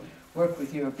we don't work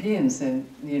with Europeans in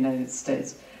the United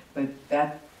States, but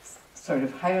that sort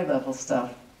of higher level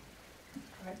stuff.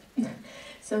 Right.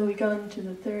 So we go on to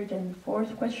the third and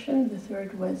fourth question. The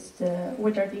third was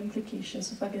what are the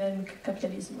implications of academic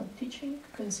capitalism on teaching,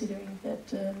 considering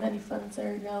that many funds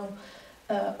are now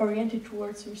oriented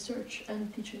towards research, and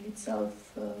teaching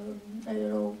itself, I don't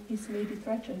know, is maybe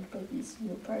threatened by this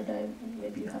new paradigm.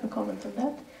 Maybe you have a comment on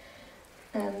that.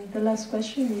 And the last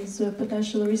question is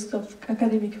potential risk of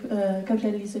academic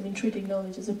capitalism in treating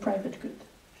knowledge as a private good.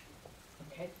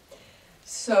 Okay.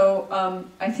 So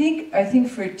I think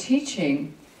for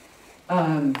teaching,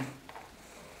 I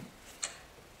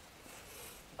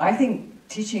think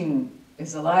teaching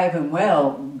is alive and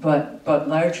well, but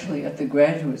largely at the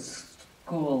graduate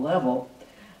school level.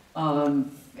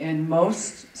 In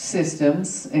most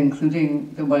systems,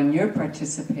 including the one you're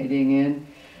participating in,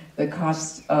 the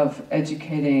cost of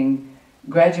educating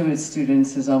graduate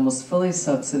students is almost fully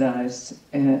subsidized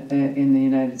in the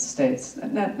United States.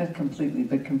 Not completely,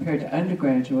 but compared to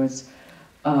undergraduates,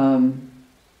 the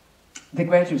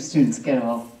graduate students get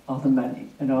all the money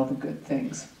and all the good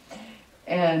things.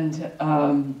 And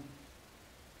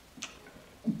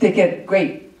they get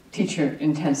great teacher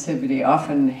intensivity,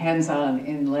 often hands-on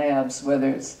in labs, whether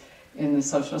it's in the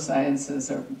social sciences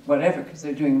or whatever, because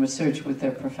they're doing research with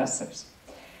their professors.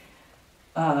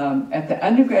 At the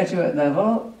undergraduate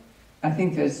level, I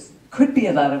think could be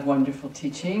a lot of wonderful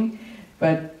teaching,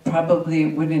 but probably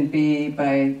wouldn't be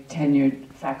by tenured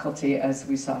faculty as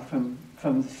we saw from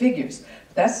the figures.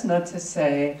 That's not to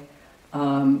say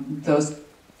those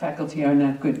faculty are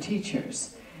not good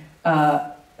teachers.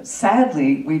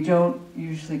 Sadly, we don't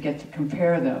usually get to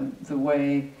compare them the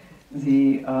way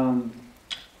the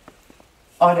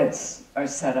audits are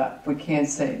set up. We can't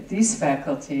say these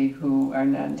faculty who are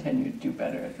non-tenured do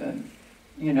better than,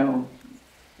 you know,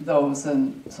 those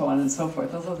and so on and so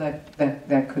forth, although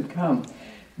that could come.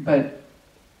 But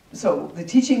so the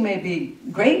teaching may be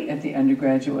great at the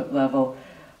undergraduate level,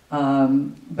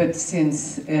 but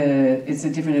since it's a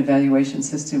different evaluation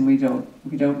system, we don't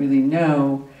really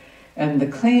know. And the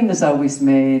claim is always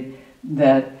made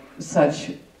that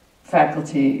such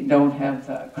faculty don't have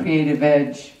the creative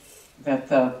edge that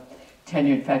the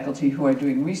tenured faculty who are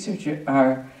doing research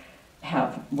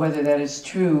have. Whether that is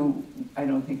true, I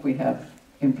don't think we have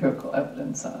empirical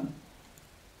evidence on.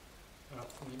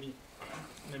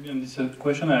 Maybe on this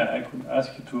question, I could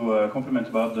ask you to comment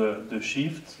about the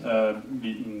shift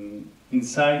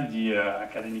inside the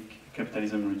academic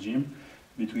capitalism regime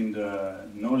between the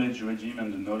knowledge regime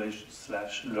and the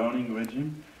knowledge/learning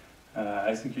regime.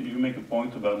 I think you make a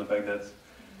point about the fact that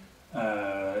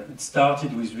it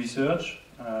started with research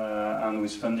and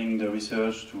with funding the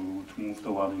research to move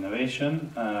toward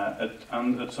innovation.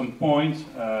 And at some point,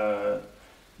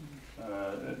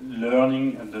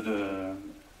 learning, the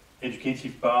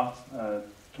educative part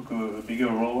took a bigger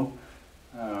role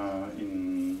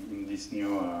in this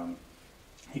new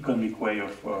economic way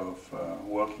of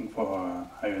working for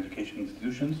higher education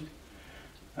institutions.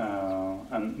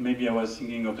 And maybe I was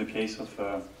thinking of the case of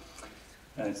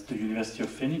it's the University of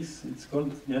Phoenix, it's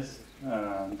called, yes,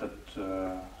 that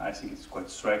I think it's quite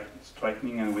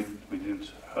striking, and we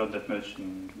didn't heard that much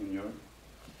in Europe.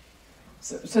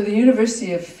 So the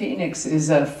University of Phoenix is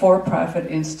a for-profit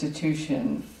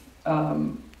institution.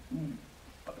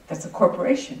 That's a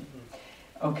corporation.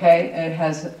 Okay, it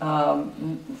has.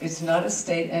 It's not a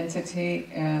state entity,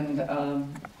 and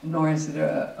nor is it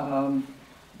a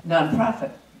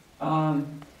nonprofit.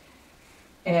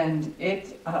 And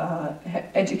it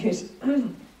educates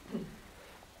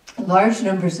large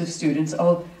numbers of students.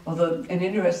 Although an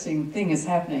interesting thing is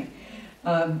happening,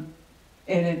 and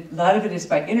a lot of it is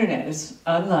by internet. It's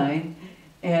online,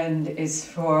 and it's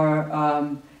for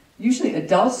usually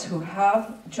adults who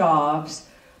have jobs.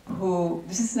 Who,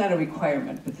 this is not a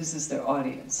requirement, but this is their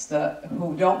audience,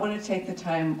 who don't want to take the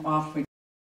time off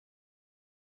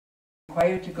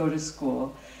required to go to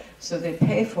school, so they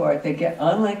pay for it. They get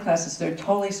online classes. They're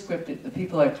totally scripted. The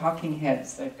people are talking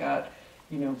heads. They've got,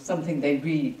 something they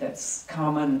read that's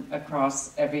common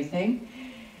across everything,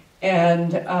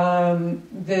 and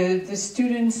the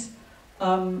students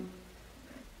have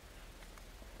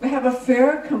a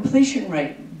fair completion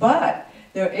rate, but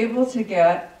they're able to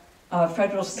get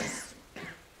federal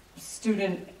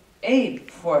student aid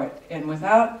for it, and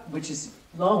which is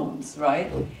loans,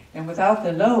 right? And without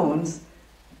the loans,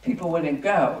 people wouldn't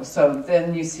go. So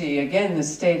then you see, again, the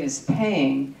state is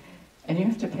paying, and you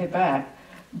have to pay back,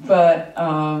 but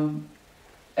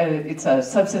it's a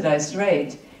subsidized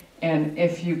rate, and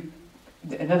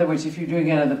in other words, if you're doing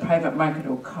it on the private market, it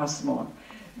will cost more.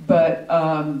 But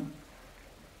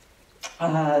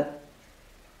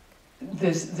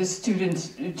the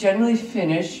students generally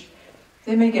finish.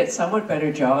 They may get somewhat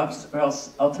better jobs, or else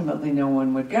ultimately no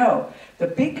one would go. The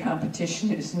big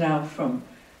competition is now from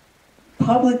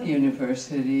public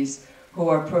universities who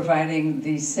are providing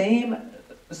the same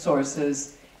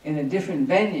sources in a different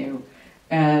venue,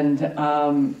 and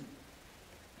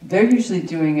they're usually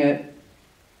doing it,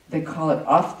 they call it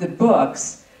off the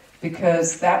books,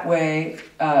 because that way,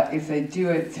 if they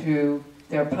do it through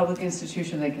their public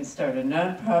institution, they can start a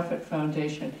nonprofit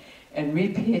foundation and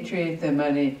repatriate the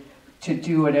money to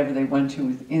do whatever they want to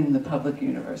within the public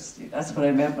university. That's what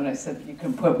I meant when I said you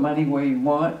can put money where you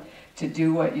want to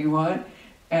do what you want.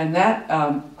 And that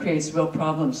creates real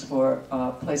problems for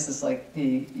places like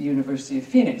the University of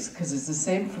Phoenix, because it's the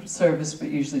same service but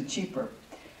usually cheaper.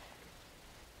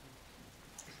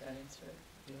 Does that answer it?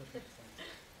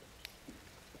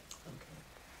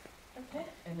 Okay.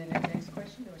 And then the next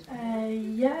question?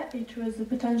 Yeah, it was the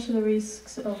potential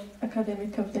risks of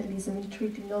academic capitalism in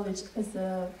treating knowledge as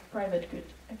a private good,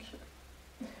 actually.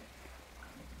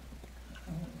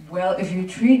 Well, if you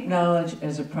treat knowledge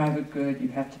as a private good, you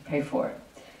have to pay for it.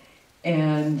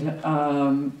 And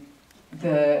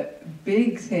the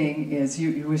big thing is,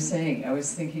 you were saying, I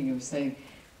was thinking you were saying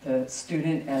the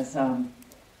student as,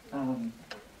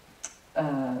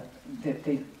 that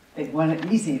they want it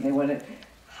easy, they want it.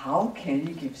 How can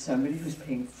you give somebody who's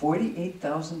paying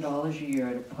 $48,000 a year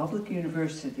at a public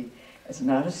university as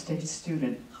not a state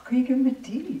student, how can you give them a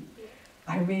D?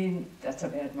 I mean, that's a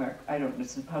bad mark. I don't,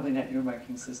 this is probably not your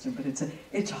marking system, but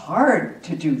it's hard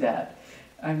to do that.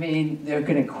 I mean, they're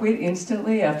going to quit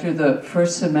instantly after the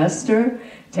first semester,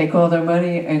 take all their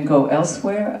money and go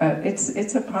elsewhere.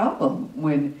 It's a problem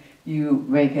when you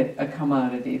make it a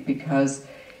commodity, because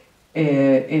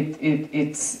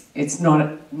it's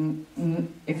not,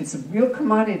 if it's a real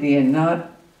commodity and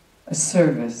not a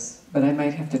service, but I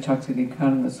might have to talk to the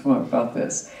economists more about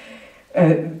this,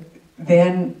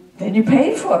 then then you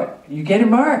pay for it. You get a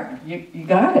mark. You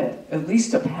got it. At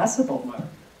least a passable mark.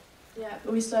 Yeah,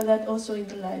 we saw that also in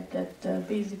the light that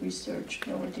basic research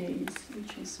nowadays,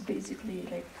 which is basically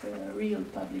like real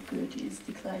public good, is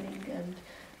declining.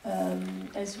 And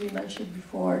as we mentioned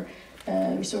before,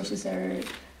 resources are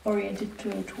oriented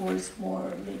towards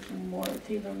making more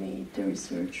tailor-made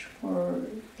research for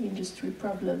industry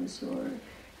problems or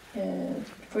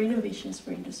for innovations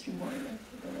for industry more. I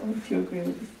don't know if you agree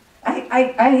with this.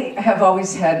 I have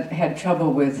always had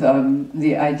trouble with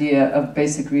the idea of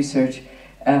basic research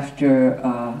after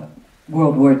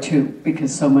World War II,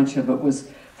 because so much of it was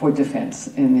for defense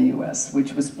in the U.S.,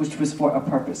 which was for a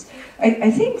purpose.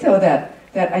 I think though that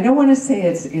I don't want to say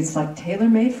it's like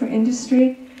tailor-made for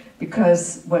industry,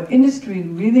 because what industry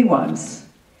really wants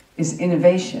is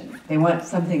innovation. They want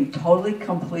something totally,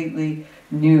 completely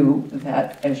new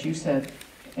that, as you said,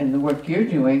 in the work you're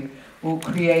doing, will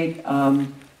create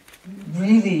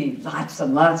really lots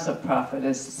and lots of profit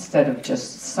instead of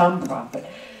just some profit.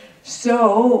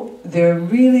 So they're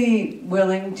really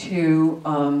willing to,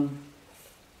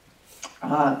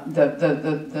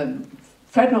 the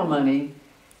federal money,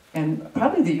 and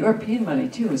probably the European money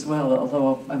too as well,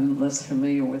 although I'm less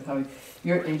familiar with how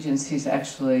your agencies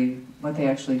actually, what they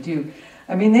actually do.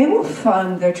 I mean, they will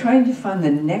fund, they're trying to fund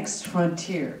the next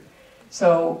frontier.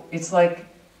 So it's like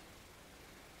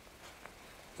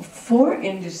for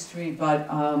industry, but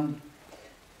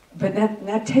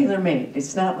not tailor-made.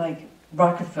 It's not like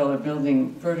Rockefeller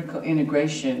building vertical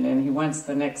integration and he wants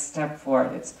the next step for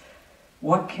it. It's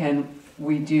what can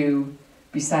we do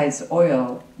besides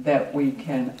oil that we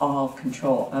can all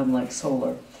control, unlike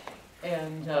solar.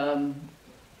 And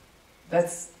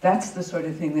that's the sort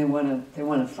of thing they want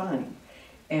to find.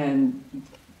 And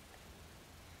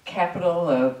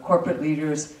capital, corporate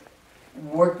leaders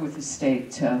work with the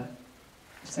state to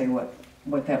say what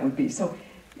that would be. So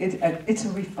it's a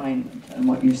refinement on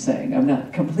what you're saying. I'm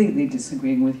not completely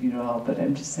disagreeing with you at all, but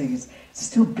I'm just saying it's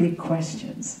still big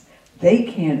questions. They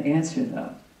can't answer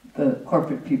them, the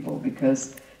corporate people,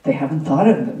 because they haven't thought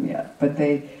of them yet, but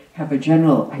they have a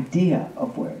general idea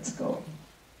of where it's going.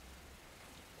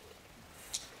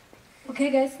 Okay,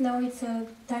 guys, now it's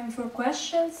time for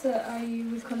questions. I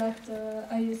will collect,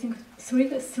 I think, three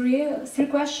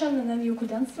questions, and then you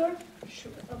could answer.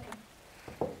 Sure. Okay.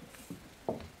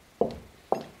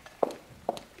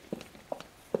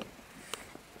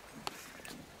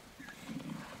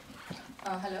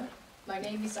 Hello, my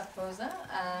name is Afroza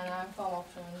and I'm from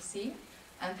Option C.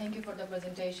 And thank you for the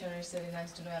presentation. It's really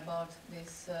nice to know about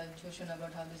this tuition,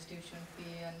 about how this tuition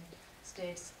fee and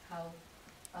states how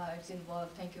it's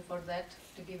involved. Thank you for that,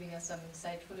 to giving us some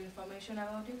insightful information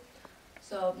about it.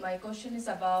 So my question is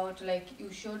about, like,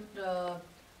 you showed the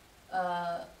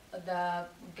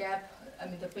gap, I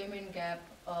mean the payment gap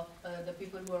of the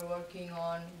people who are working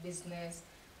on business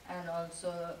and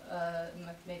also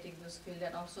mathematics, those field,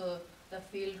 and also the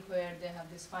field where they have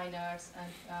this fine arts and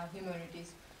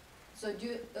humanities. So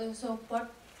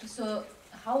so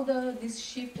how this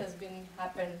shift has been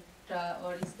happened,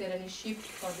 or is there any shift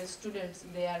for the students?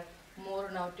 They are more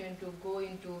now tend to go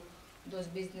into those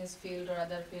business field or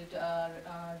other field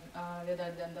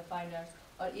rather than the fine arts.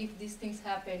 Or if these things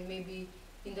happen, maybe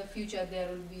in the future there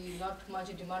will be not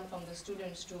much demand from the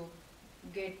students to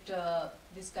get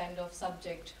this kind of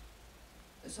subject.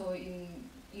 So in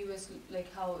US,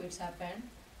 like how it's happened.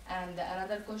 And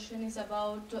another question is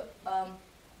about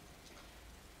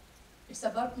it's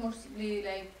about mostly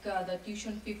like the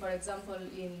tuition fee, for example,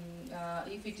 in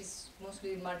if it is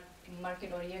mostly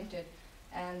market oriented,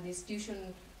 and this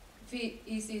tuition fee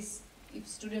is if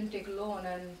students take loan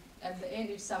and at the end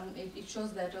it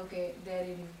shows that okay, they're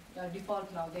in default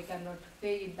now, they cannot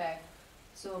pay it back.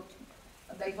 So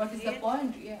like what is the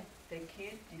point? Yeah, they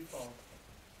can't default.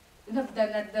 No, then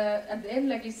at the end,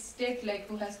 like, it's state like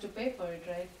who has to pay for it,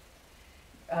 right?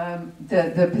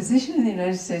 The position in the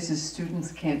United States is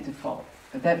students can't default.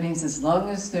 But that means as long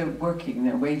as they're working,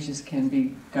 their wages can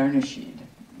be garnished.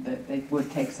 That they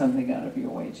would take something out of your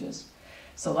wages.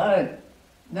 So not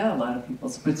a lot of people,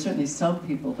 but certainly some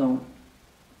people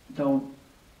don't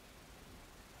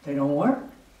work,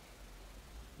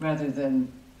 rather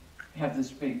than have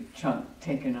this big chunk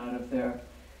taken out of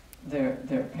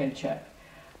their paycheck.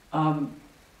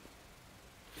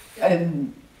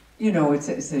 And you know, it's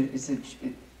a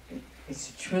 $1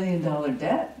 trillion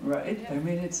debt, right? Yeah. I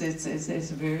mean, it's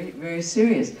very, very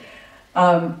serious.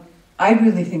 I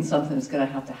really think something is going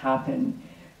to have to happen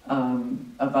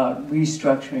about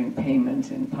restructuring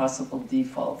payment and possible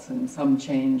defaults and some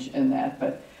change in that,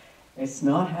 but it's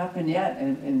not happened yet.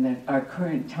 In our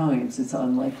current times, it's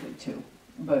unlikely to.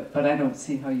 But I don't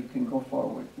see how you can go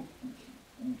forward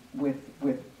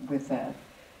with that,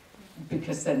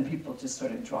 because then people just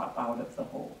sort of drop out of the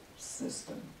whole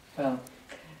system. Well,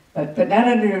 but not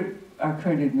under our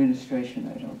current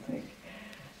administration, I don't think.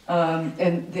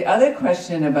 And the other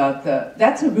question about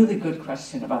that's a really good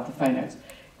question about the fine arts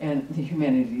and the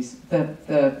humanities.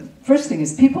 The first thing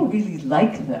is people really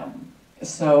like them,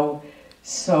 so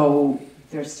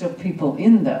there's still people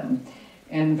in them,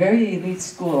 and very elite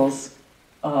schools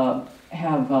have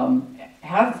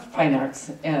fine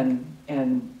arts and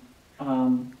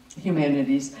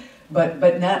humanities,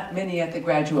 but not many at the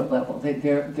graduate level.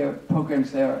 Their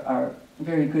programs there are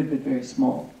very good but very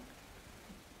small.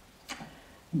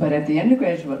 But at the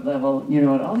undergraduate level, you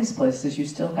know, at all these places, you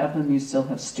still have them, you still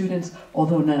have students,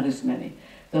 although not as many.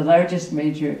 The largest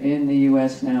major in the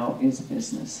US now is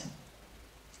business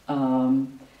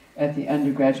at the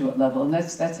undergraduate level, and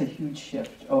that's a huge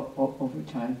shift over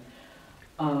time.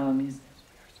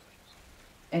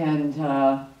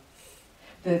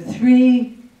 The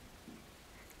three,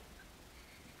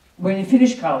 when you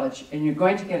finish college and you're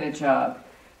going to get a job,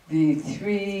 the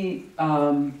three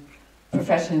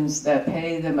professions that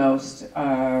pay the most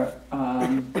are,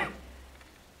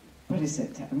 what is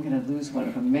it? I'm going to lose one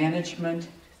of them. Management,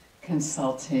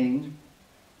 consulting,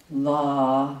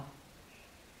 law,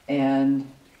 and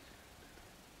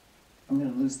I'm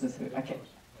going to lose the third. Okay.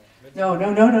 No,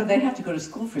 they have to go to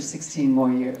school for 16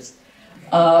 more years.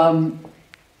 I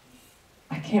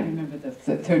can't remember the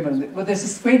third one. Well, there's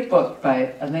this great book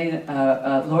by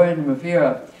Lauren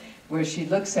Rivera, where she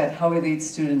looks at how elite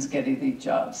students get elite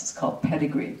jobs. It's called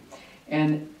Pedigree.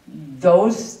 And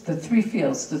the three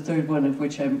fields, the third one of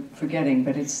which I'm forgetting,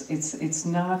 but it's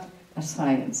not a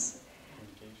science.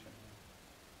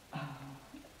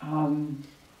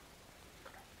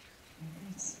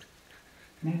 It's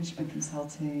management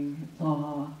consulting,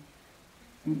 law,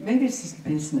 maybe it's just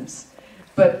business.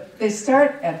 But they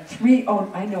start at three,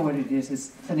 I know what it is, it's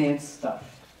finance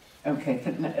stuff, okay,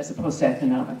 as opposed to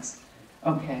economics.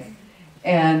 Okay,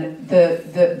 and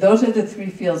those are the three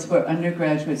fields where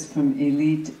undergraduates from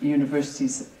elite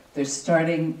universities, their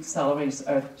starting salaries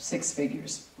are 6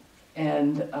 figures.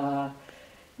 And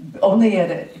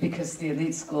only because the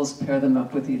elite schools pair them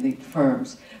up with elite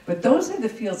firms. But those are the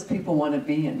fields people want to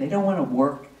be in. They don't want to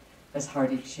work as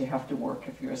hard as you have to work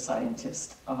if you're a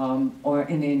scientist or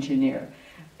an engineer.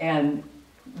 And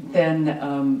then,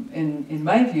 in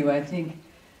my view, I think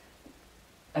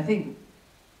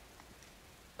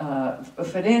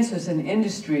finance as an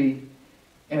industry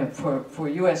for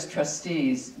U.S.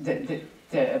 trustees, the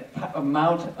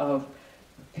amount of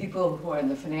people who are in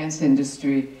the finance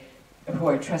industry who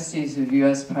are trustees of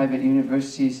U.S. private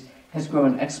universities has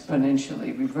grown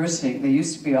exponentially, reversing. They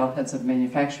used to be all heads of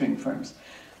manufacturing firms.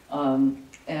 I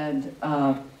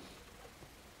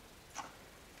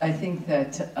think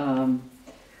that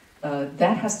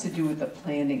that has to do with the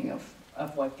planning of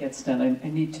what gets done. I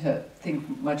need to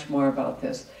think much more about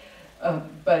this.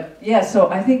 But yeah, so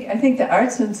I think the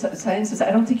arts and sciences, I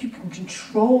don't think you can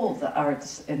control the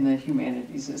arts and the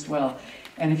humanities as well.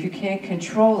 And if you can't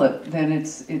control it, then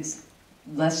it's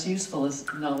less useful as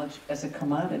knowledge as a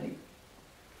commodity.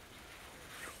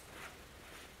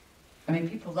 I mean,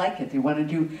 people like it. They want to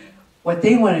do what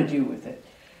they want to do with it.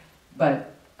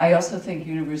 But I also think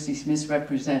universities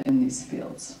misrepresent in these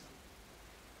fields.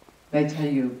 They tell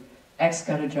you X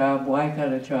got a job, Y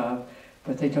got a job,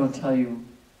 but they don't tell you,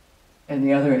 and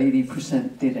the other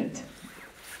 80% didn't.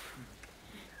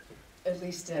 At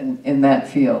least in that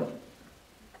field.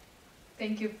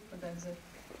 Thank you for the answer.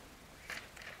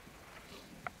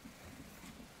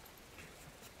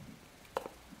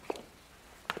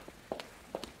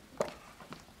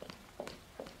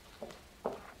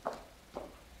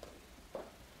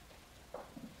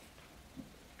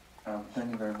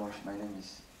 Thank you very much. My name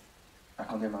is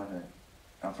Akonde Manuel.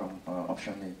 I'm from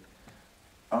Option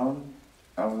A.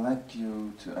 I would like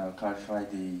you to clarify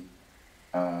the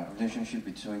relationship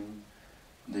between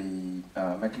the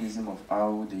mechanism of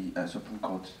how the Supreme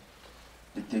Court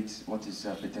dictates what is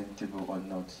patentable or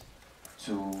not,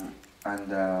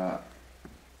 and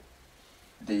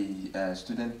the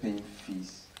student paying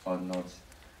fees or not,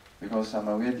 because I'm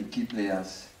aware the key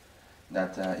players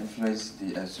that influence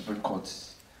the Supreme Court,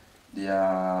 they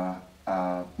are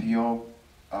pure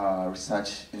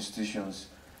research institutions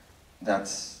that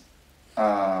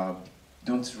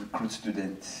don't recruit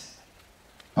students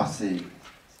per se.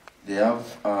 They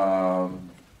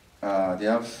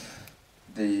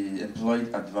employ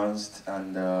advanced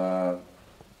and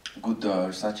good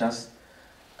researchers,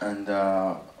 and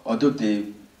although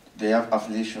they have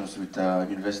affiliations with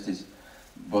universities,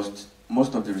 but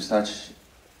most of the research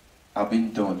are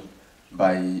being done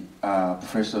by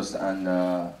professors and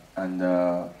and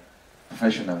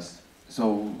professionals.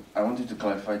 So I wanted to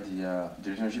clarify the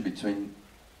relationship between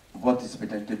what is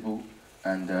patentable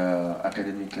and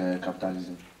academic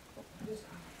capitalism.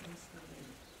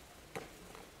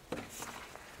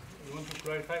 You want to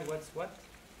clarify what's what?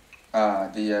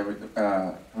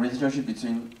 The relationship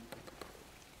between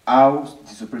how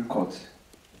the Supreme Court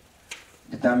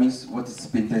determines what is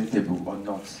patentable or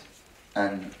not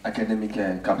and academic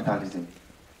capitalism.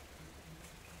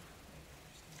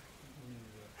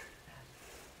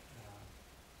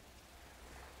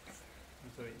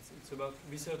 So it's about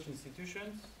research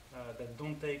institutions that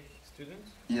don't take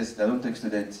students? Yes, they don't take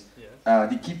students. Yes.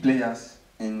 The key players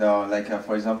in,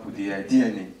 for example, the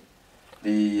DNA,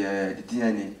 the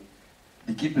DNA,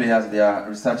 the key players, they are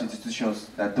research institutions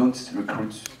that don't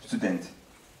recruit students.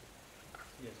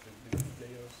 Yes, the key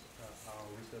players are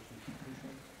research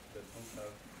institutions that don't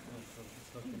have,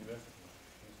 it's not universities,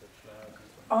 research labs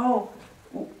and so on. Oh,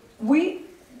 we.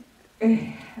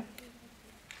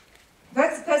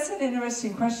 That's an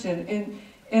interesting question.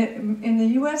 In the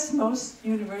U.S., most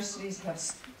universities have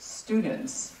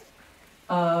students,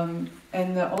 and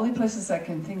the only places I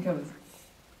can think of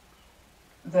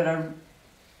that are,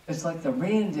 it's like the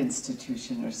Rand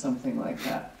Institution or something like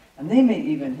that, and they may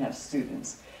even have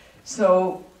students.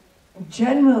 So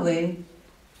generally,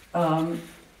 the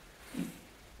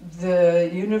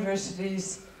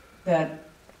universities that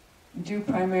do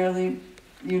primarily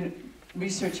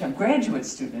research on graduate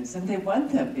students, and they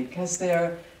want them because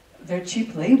they're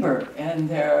cheap labor, and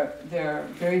they're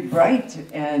very bright,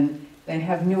 and they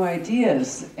have new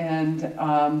ideas, and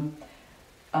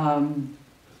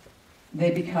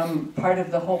they become part of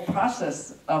the whole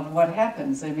process of what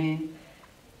happens. I mean,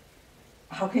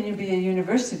 how can you be a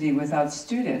university without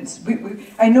students?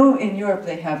 I know in Europe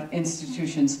they have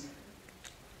institutions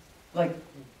like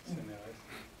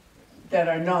that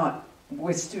are not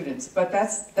with students, but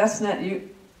that's not you.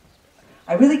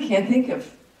 I really can't think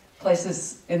of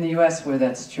places in the U.S. where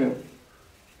that's true.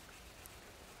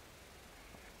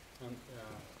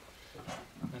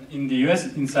 And in the US,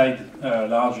 inside a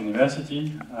large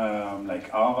university, like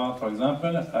Harvard, for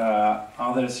example,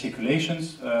 are there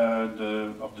circulations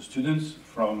of the students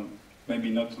from maybe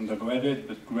not undergraduate,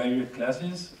 but graduate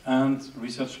classes and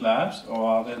research labs, or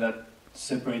are they that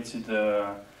separated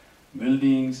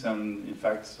buildings and, in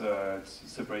fact,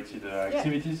 separated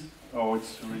activities? Or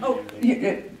it's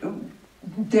really...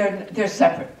 They're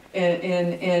separate,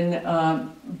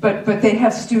 but they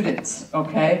have students,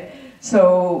 okay?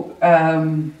 So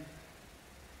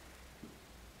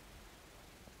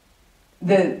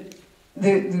the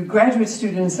graduate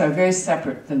students are very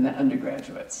separate than the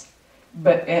undergraduates,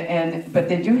 but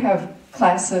they do have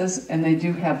classes and they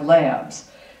do have labs.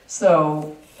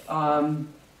 So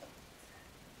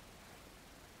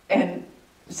and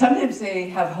sometimes they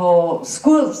have whole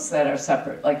schools that are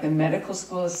separate, like the medical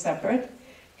school is separate.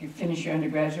 You finish your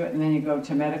undergraduate and then you go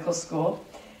to medical school.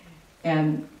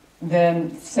 And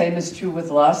then same is true with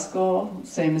law school,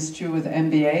 same is true with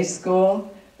MBA school.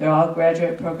 They're all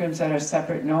graduate programs that are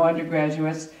separate, no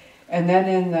undergraduates. And then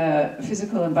in the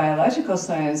physical and biological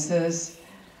sciences,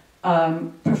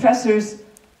 professors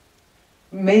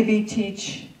maybe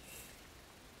teach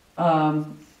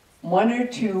one or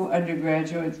two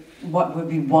undergraduates, what would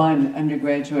be one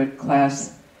undergraduate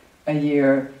class a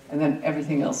year, and then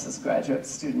everything else is graduate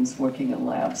students working in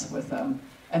labs with them.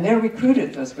 And they're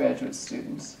recruited, those graduate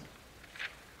students,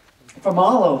 from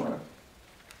all over.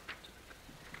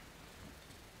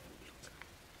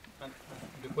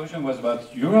 The question was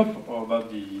about Europe or about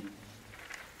the...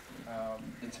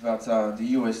 It's about the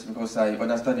US, because I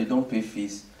understand they don't pay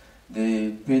fees.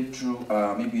 They pay through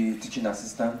maybe teaching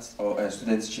assistants or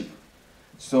studentship.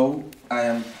 So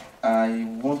I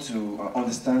want to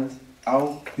understand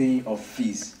how paying of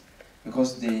fees,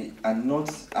 because they are not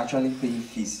actually paying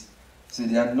fees. So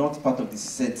they are not part of the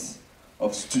set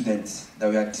of students that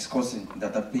we are discussing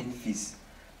that are paying fees.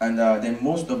 And then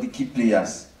most of the key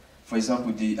players, for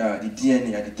example, the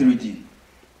DNA and the 3D,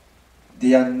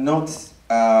 they are not,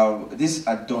 these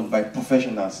are done by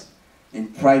professionals in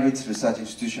private research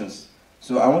institutions.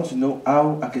 So I want to know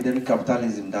how academic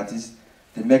capitalism, that is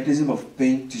the mechanism of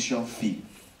paying tuition fee,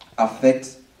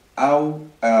 affects how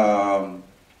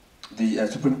the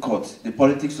Supreme Court, the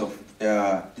politics of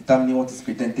determining what is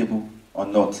patentable or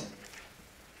not.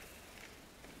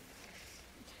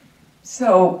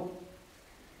 So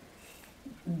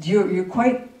you're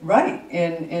quite right.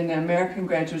 In American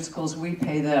graduate schools, we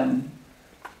pay them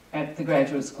at the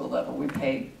graduate school level. We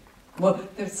pay, well,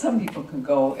 there's some people can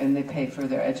go and they pay for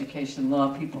their education.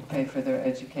 Law people pay for their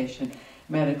education.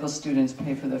 Medical students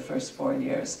pay for the first 4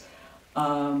 years.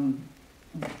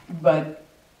 But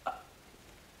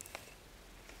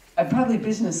probably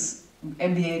business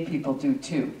MBA people do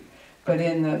too, but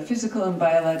in the physical and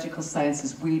biological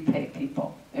sciences, we pay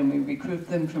people, and we recruit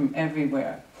them from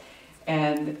everywhere.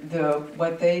 And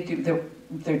what they do,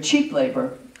 they're cheap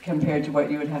labor compared to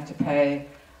what you would have to pay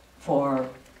for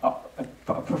a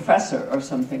professor or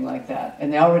something like that.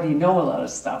 And they already know a lot of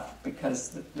stuff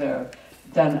because they're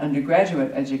done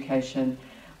undergraduate education.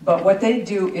 But what they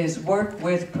do is work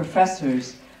with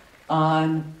professors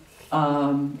on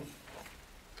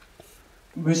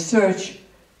research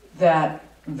that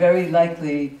very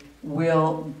likely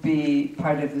will be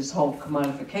part of this whole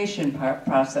commodification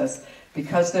process,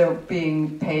 because they're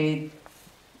being paid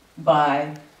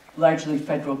by largely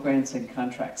federal grants and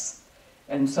contracts.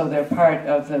 And so they're part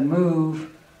of the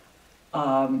move.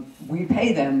 We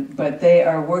pay them, but they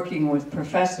are working with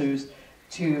professors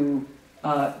to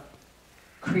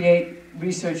create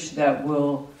research that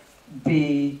will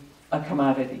be a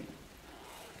commodity.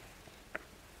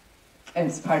 And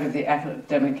it's part of the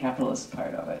academic capitalist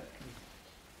part of it.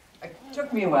 It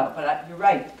took me a while, but you're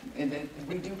right.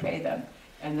 We do pay them.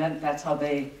 And then that's how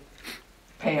they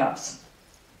pay us.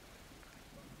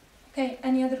 Okay,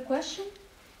 any other question?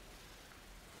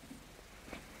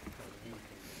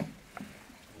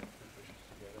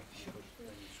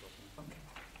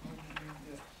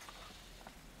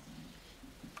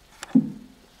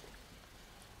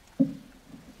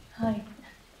 Hi.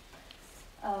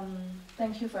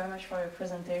 Thank you very much for your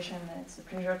presentation. It's a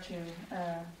pleasure to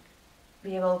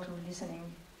be able to listening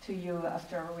to you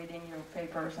after reading your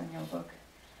papers and your book.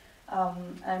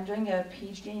 I'm doing a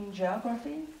PhD in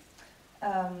geography,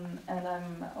 and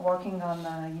I'm working on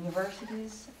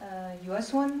universities,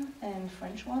 US one and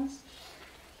French ones.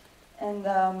 And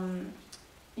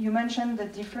you mentioned the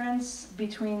difference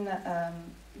between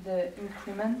the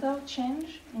incremental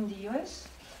change in the US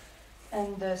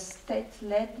and the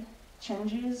state-led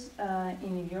changes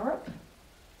in Europe.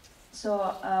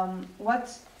 So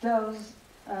what does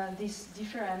this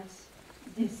difference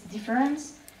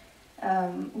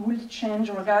will change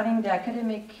regarding the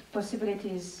academic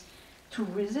possibilities to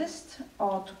resist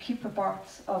or to keep a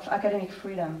part of academic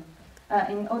freedom?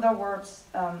 In other words,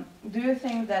 do you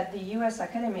think that the US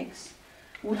academics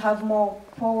would have more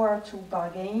power to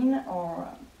bargain or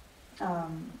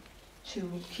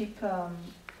to keep a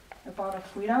part of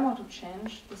freedom or to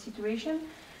change the situation,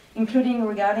 including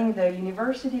regarding the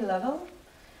university level,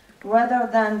 rather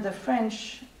than the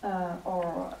French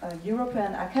or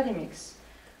European academics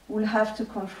will have to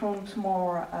confront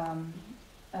more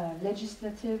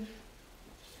legislative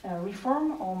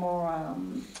reform or more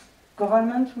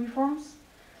government reforms?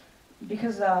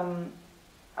 Because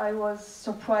I was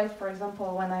surprised, for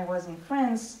example, when I was in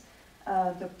France,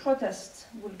 the protests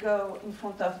would go in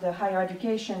front of the higher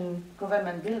education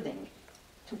government building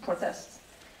to protest.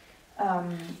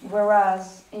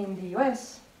 Whereas in the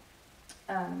US,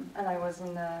 and I was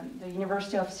in the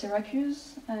University of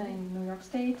Syracuse in New York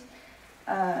State,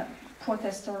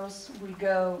 protesters will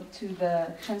go to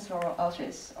the chancellor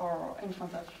office or in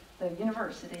front of the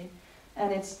university,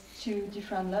 and it's two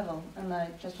different levels. And I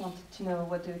just wanted to know,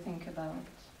 what do you think about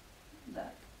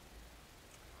that?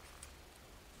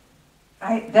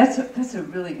 That's a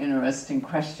really interesting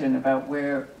question about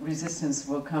where resistance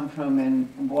will come from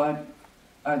and what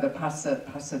are the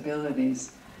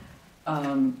possibilities.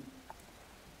 I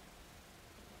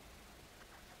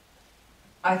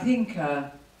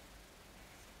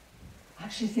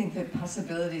actually think that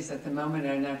possibilities at the moment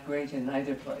are not great in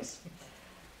either place,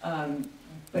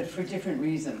 but for different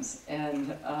reasons.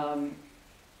 And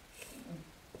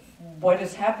what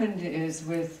has happened is,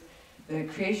 with the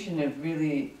creation of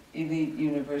really elite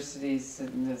universities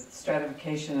and the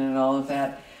stratification and all of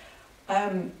that,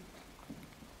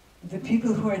 the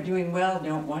people who are doing well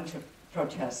don't want to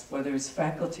protest, whether it's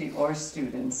faculty or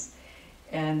students.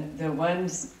 And the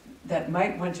ones that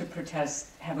might want to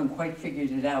protest haven't quite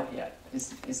figured it out yet,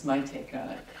 is my take on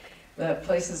it. The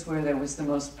places where there was the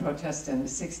most protest in the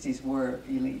 60s were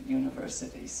elite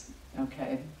universities,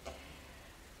 okay?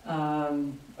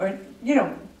 Or, you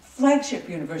know, flagship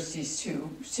universities too.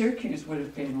 Syracuse would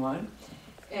have been one.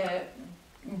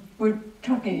 We're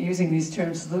talking, using these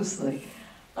terms loosely.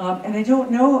 And I don't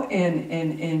know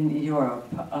in Europe,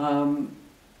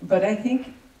 but I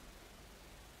think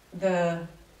the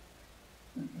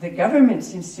government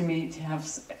seems to me to have,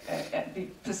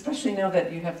 especially now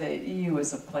that you have the EU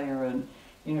as a player and,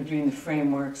 you know, doing the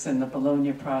frameworks and the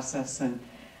Bologna process, and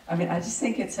I mean, I just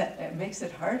think it makes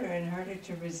it harder and harder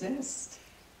to resist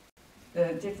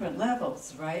the different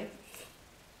levels, right?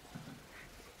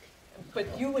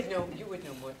 But you would know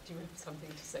more. Do you have something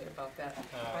to say about that?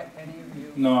 Any of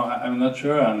you? No, I'm not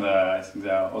sure, and I think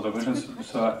there are other questions.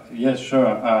 So yes,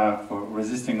 sure, for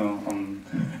resisting on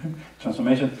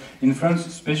transformation. In France,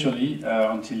 especially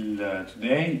until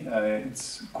today,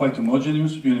 it's quite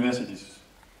homogeneous universities.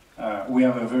 We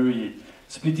have a very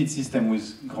splitted system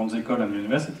with grandes écoles and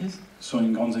universities. So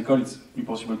in grandes écoles, it's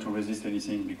impossible to resist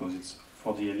anything because it's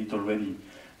for the elite already.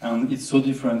 And it's so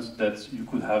different that you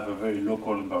could have a very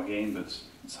local bargain, but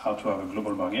it's hard to have a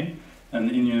global bargain. And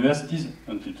in universities,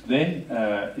 until today,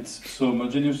 it's so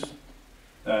homogeneous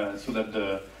so that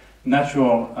the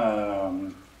natural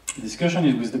discussion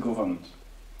is with the government.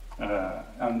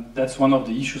 And that's one of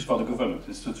the issues for the government,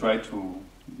 is to try to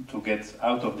get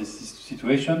out of this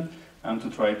situation and to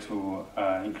try to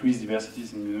increase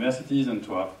diversities in universities and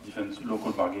to have different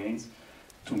local bargains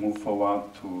to move forward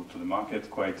to the market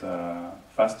quite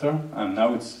faster. And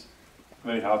now it's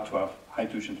very hard to have high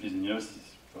tuition fees in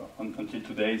universities. So until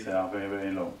today, they are very,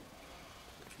 very low.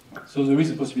 So there is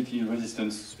a possibility of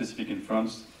resistance specific in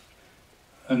France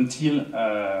until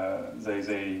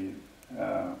the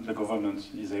government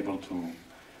is able to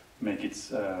make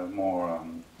it more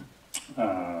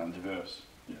diverse.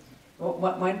 Yes. Well,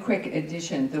 one quick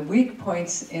addition. The weak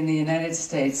points in the United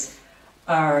States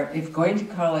are if going to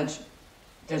college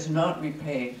does not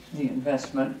repay the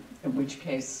investment, in which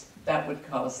case that would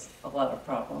cause a lot of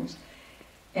problems,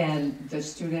 and the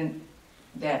student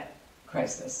debt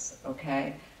crisis,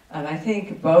 okay? And I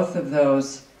think both of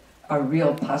those are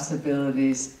real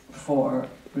possibilities for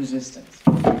resistance.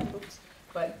 Oops.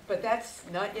 But that's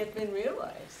not yet been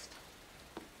realized.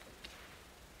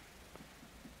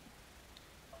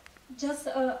 Just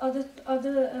other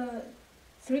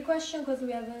three questions, because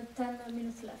we have 10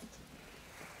 minutes left.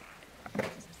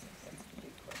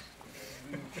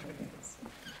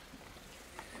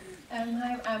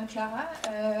 Hi, I'm Clara.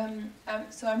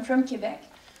 So I'm from Quebec.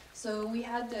 So we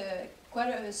had quite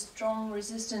a strong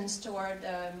resistance toward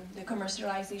the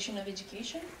commercialization of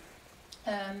education.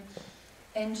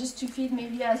 And just to feed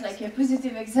maybe as like a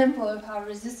positive example of how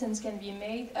resistance can be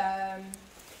made,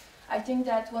 I think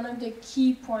that one of the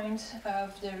key points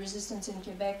of the resistance in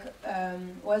Quebec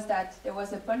was that there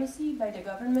was a policy by the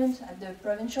government at the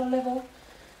provincial level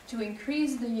to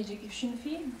increase the education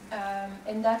fee,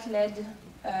 and that led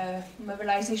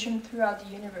mobilization throughout the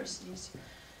universities.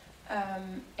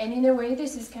 And in a way,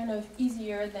 this is kind of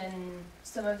easier than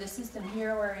some of the system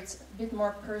here, where it's a bit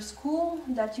more per school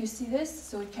that you see this,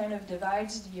 so it kind of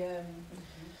divides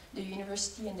the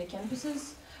university and the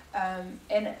campuses.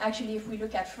 And actually, if we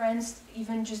look at France,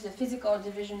 even just the physical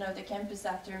division of the campus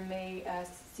after May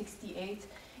 68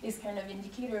 is kind of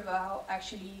indicator of how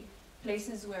actually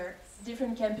places where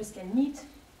different campuses can meet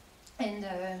and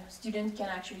students can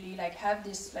actually like have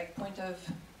this like point of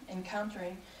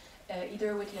encountering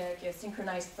either with like a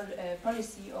synchronized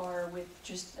policy or with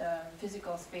just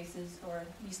physical spaces or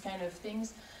these kind of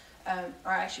things are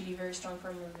actually very strong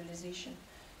for mobilization.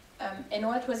 And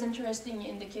what was interesting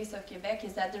in the case of Quebec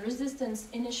is that the resistance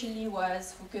initially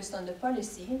was focused on the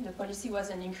policy. The policy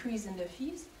was an increase in the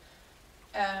fees,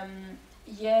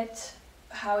 yet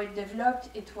how it developed,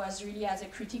 it was really as a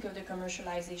critique of the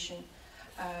commercialization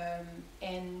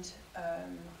and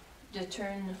the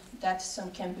turn that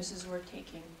some campuses were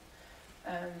taking.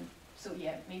 So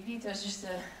yeah, maybe it was just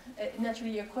not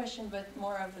really a question, but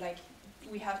more of like,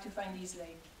 we have to find these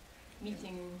like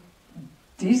meeting.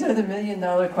 These are the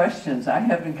million-dollar questions. I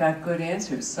haven't got good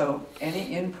answers, so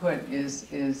any input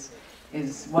is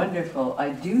wonderful. I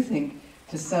do think,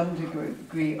 to some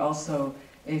degree, also,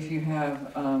 if you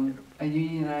have a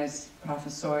unionized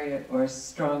professoriate or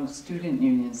strong student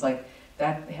unions, like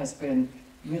that has been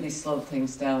really slowed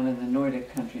things down in the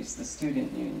Nordic countries, the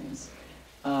student unions.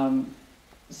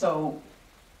 So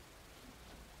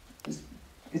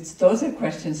those are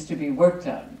questions to be worked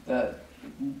on.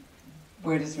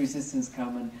 Where does resistance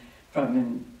come from,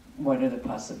 and what are the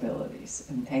possibilities?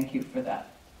 And thank you for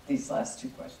that, these last two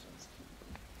questions.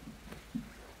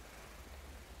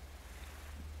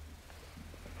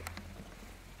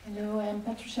 Hello, I'm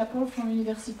Patricia Paul from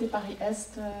Université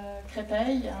Paris-Est,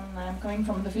 Créteil, and I'm coming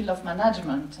from the field of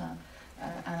management.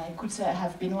 And I could say I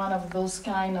have been one of those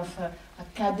kind of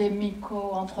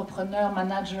academico, entrepreneur,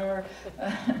 manager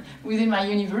within my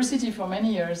university for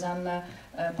many years, and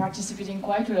participating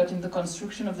quite a lot in the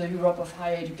construction of the Europe of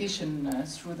higher education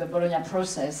through the Bologna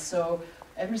process. So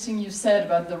everything you said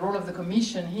about the role of the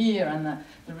Commission here and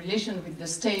the relation with the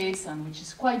states, and which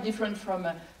is quite different from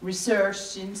research,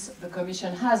 since the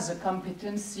Commission has a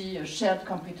competency, a shared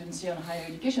competency on higher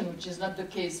education, which is not the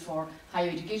case for higher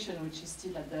education, which is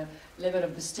still at the level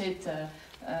of the state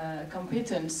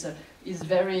competence. Is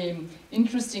very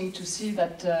interesting to see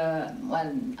that,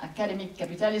 well, academic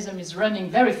capitalism is running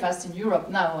very fast in Europe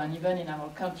now, and even in our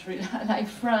country like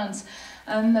France.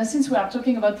 And since we are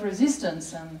talking about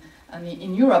resistance, and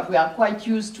in Europe we are quite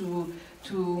used to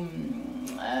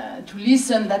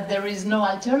listen that there is no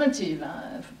alternative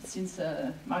since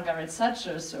Margaret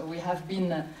Thatcher. So we have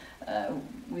been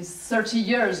with 30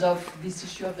 years of this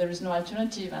issue of there is no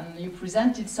alternative, and you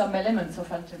presented some elements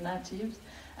of alternatives.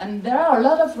 And there are a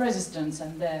lot of resistance,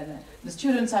 and the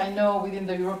students I know within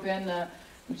the European,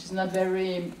 which is not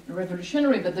very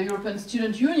revolutionary, but the European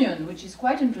Student Union, which is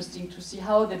quite interesting to see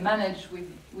how they manage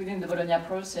within the Bologna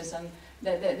process, and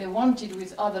they wanted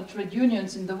with other trade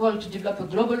unions in the world to develop a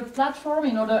global platform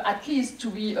in order at least to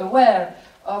be aware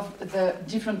of the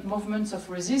different movements of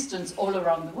resistance all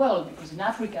around the world, because in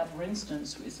Africa, for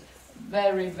instance, with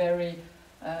very, very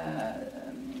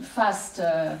fast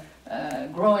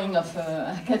growing of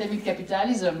academic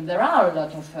capitalism, there are a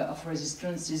lot of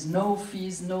resistances. No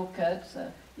fees, no cuts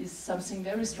is something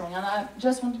very strong. And I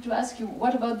just wanted to ask you,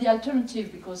 what about the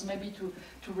alternative? Because maybe to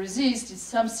resist is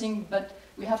something, but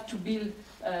we have to build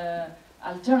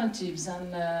alternatives.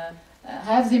 And I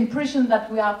have the impression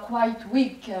that we are quite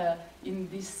weak in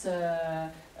this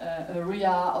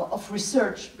area of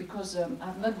research, because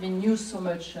I've not been used so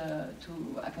much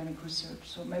to academic research.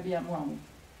 So maybe I'm wrong.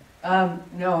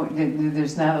 No,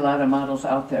 there's not a lot of models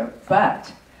out there,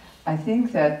 but I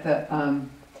think that the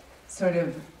sort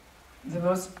of the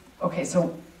most, okay,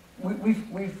 so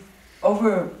we've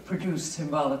overproduced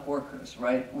symbolic workers,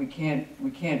 right? We can't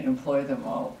employ them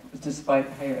all despite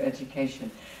higher education.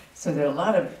 So there are a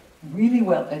lot of really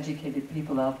well-educated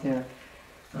people out there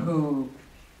who,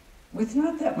 with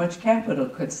not that much capital,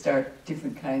 could start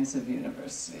different kinds of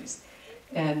universities.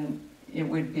 And it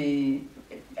would be,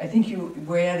 I think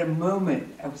we're at a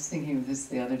moment, I was thinking of this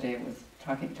the other day with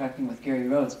talking with Gary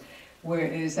Rhodes, where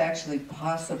it is actually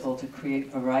possible to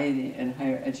create variety in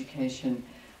higher education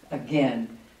again,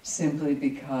 simply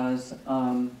because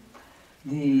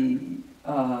the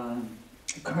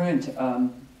current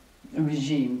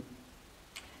regime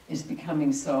is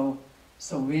becoming so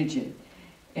rigid.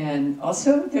 And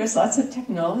also, there's lots of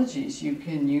technologies you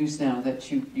can use now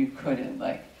that you couldn't.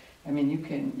 Like, I mean, you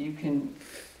can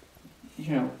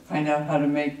find out how to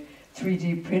make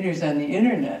 3D printers on the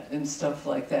internet and stuff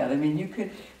like that. I mean,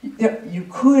 it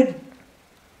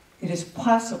is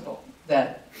possible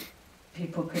that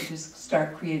people could just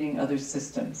start creating other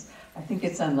systems. I think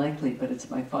it's unlikely, but it's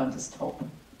my fondest hope.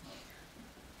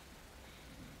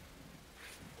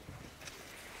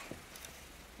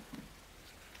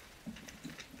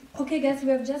 Okay, guys, we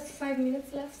have just 5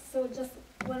 minutes left, so just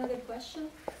one other question.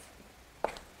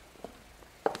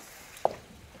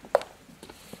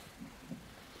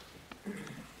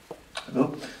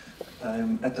 Hello,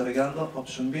 I'm Ettore Gallo,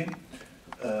 option B.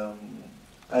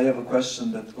 I have a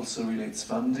question that also relates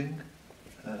funding,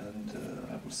 and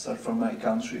I will start from my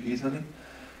country, Italy.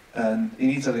 And in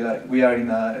Italy, we are in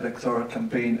an electoral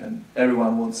campaign, and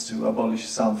everyone wants to abolish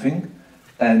something,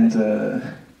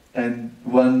 and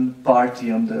one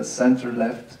party on the center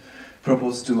left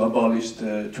proposed to abolish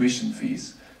the tuition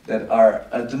fees that are,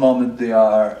 at the moment, they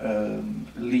are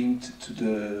linked to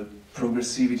the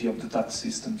progressivity of the tax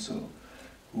system, so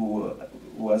who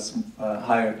has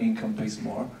higher income pays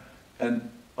more. And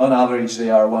on average, they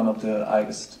are one of the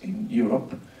highest in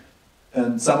Europe.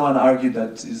 And someone argued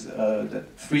that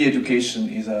free education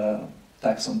is a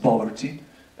tax on poverty,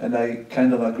 and I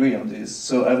kind of agree on this.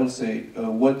 So I will say,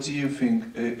 what do you think,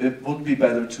 it would be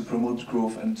better to promote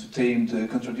growth and to tame the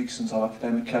contradictions of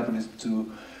academic capitalism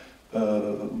to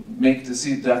make the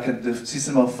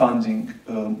system of funding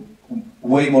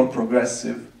way more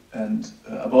progressive and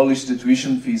abolish the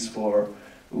tuition fees for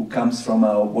who comes from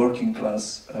a working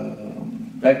class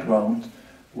background,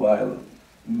 while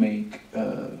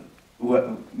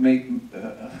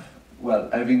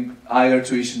having higher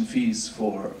tuition fees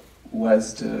for who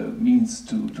has the means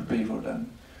to pay for them?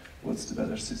 What's the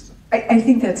better system? I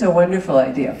think that's a wonderful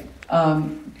idea,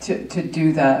 to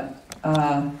do that.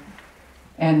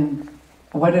 And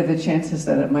what are the chances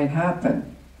that it might happen?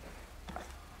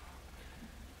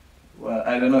 Well,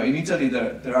 I don't know. In Italy,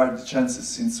 there are the chances,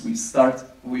 since we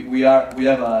have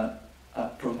a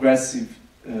progressive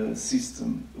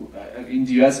system. In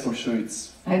the US, for sure,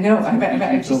 it's. I know.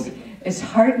 It's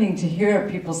heartening to hear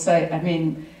people say. I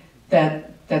mean,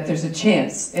 that there's a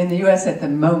chance in the US at the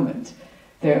moment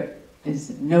there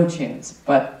is no chance,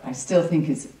 but I still think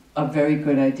it's a very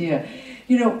good idea.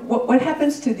 You know, what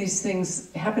happens to these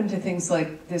things, happened to things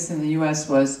like this in the US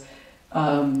was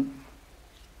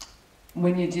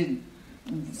when you did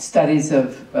studies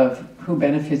of who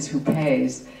benefits, who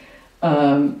pays,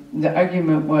 the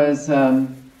argument was the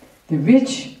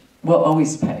rich will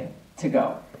always pay to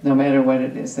go, no matter what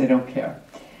it is, they don't care.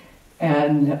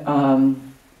 And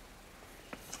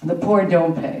the poor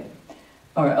don't pay,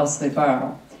 or else they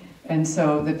borrow. And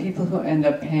so the people who end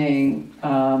up paying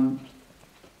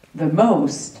the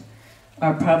most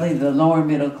are probably the lower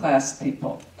middle class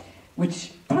people,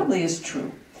 which probably is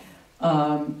true.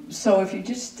 So if you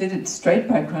just did it straight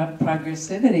by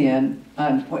progressivity and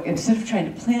instead of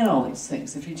trying to plan all these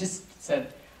things, if you just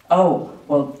said, oh,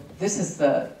 well, this is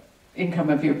the income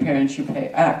of your parents, you pay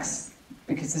X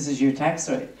because this is your tax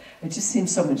rate. It just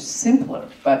seems so much simpler,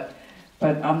 but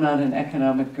I'm not an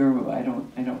economic guru. I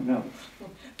don't know.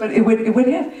 But it would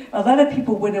have, a lot of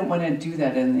people wouldn't want to do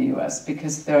that in the US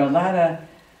because there are a lot of,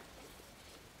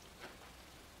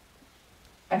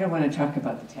 I don't want to talk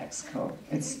about the tax code.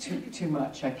 It's too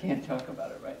much. I can't talk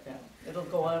about it right now. It'll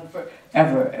go on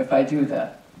forever if I do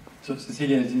that. So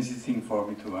Cecilia is insisting for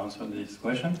me to answer this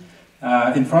question.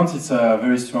 In France, it's a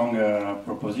very strong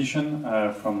proposition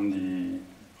from the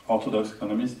orthodox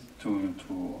economists to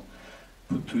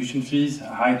put tuition fees,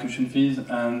 high tuition fees,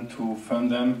 and to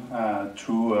fund them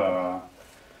through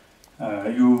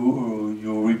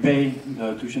you repay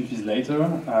the tuition fees later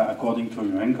according to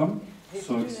your income.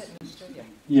 So it's,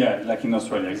 yeah, like in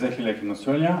Australia, exactly like in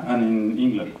Australia and in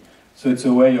England. So it's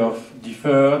a way of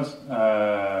deferred,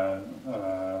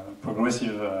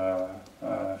 progressive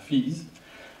fees,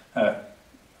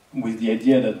 with the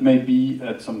idea that maybe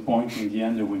at some point in the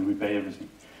end you will repay everything.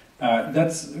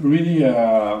 That's really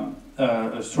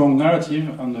a strong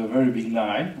narrative and a very big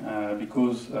lie,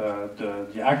 because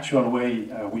the actual way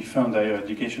we fund higher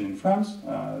education in France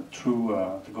through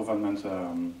the government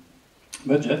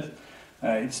budget,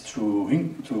 it's through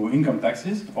income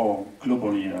taxes, or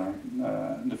globally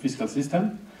the fiscal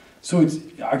system. So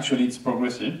it's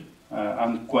progressive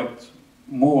and quite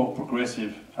more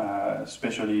progressive,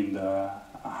 especially in the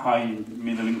high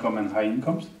middle income and high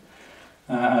incomes.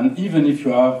 And even if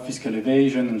you have fiscal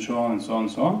evasion and so on and so on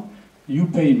and so on, you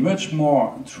pay much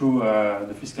more through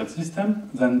the fiscal system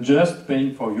than just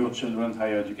paying for your children's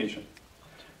higher education.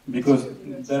 Because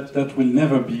that will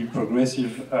never be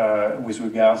progressive with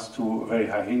regards to very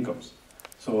high incomes.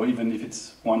 So even if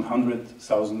it's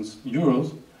 100,000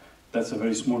 euros, that's a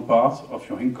very small part of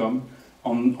your income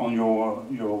on your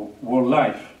whole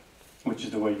life, which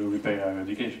is the way you repay higher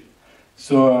education.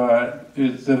 So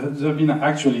there have been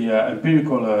actually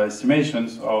empirical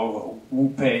estimations of who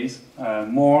pays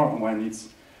more when it's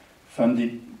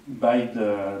funded by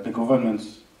the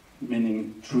governments,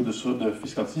 meaning through the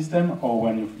fiscal system, or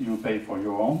when you pay for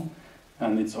your own.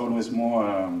 And it's always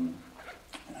more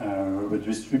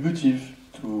redistributive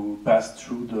to pass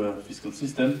through the fiscal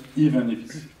system, even if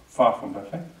it's far from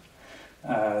perfect,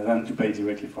 than to pay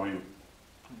directly for you.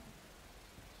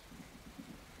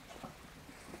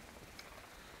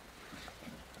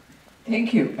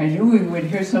 Thank you. I knew we would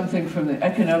hear something from the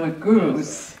economic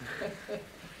gurus.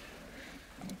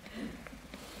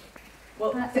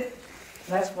 Well,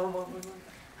 last one.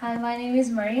 Hi, my name is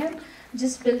Mariam.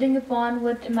 Just building upon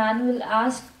what Emmanuel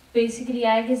asked, basically,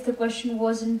 I guess the question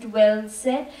wasn't well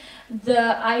said.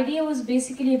 The idea was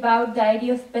basically about the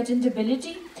idea of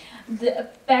patentability. The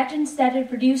patents that are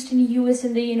produced in the US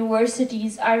and the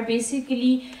universities are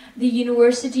basically the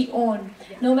university own,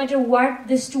 no matter what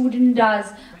the student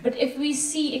does. But if we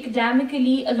see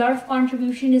academically, a lot of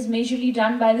contribution is majorly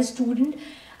done by the student.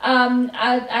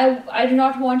 I do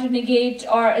not want to negate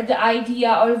or the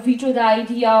idea or veto the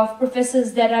idea of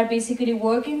professors that are basically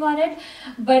working on it,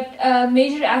 but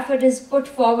major effort is put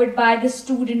forward by the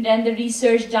student and the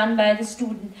research done by the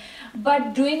student.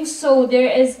 But doing so, there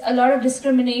is a lot of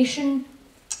discrimination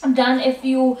done if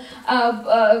you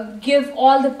give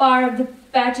all the power of the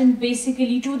patent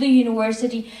basically to the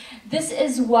university. This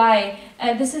is why,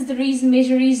 this is the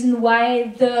major reason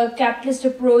why the capitalist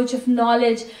approach of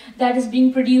knowledge that is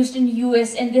being produced in the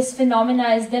US and this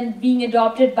phenomena is then being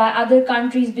adopted by other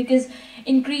countries, because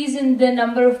increase in the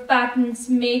number of patents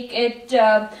make it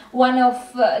one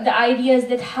of the ideas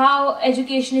that how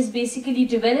education is basically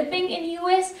developing in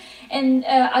US, and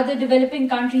other developing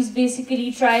countries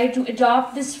basically try to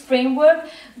adopt this framework,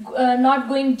 not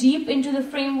going deep into the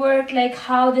framework, like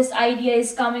how this idea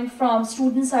is coming from.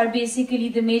 Students are basically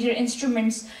the major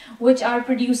instruments which are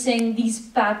producing these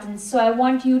patterns. So I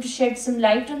want you to shed some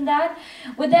light on that.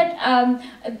 With that,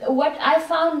 what I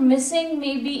found missing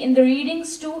maybe in the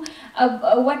readings too,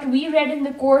 what we read in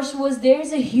the course was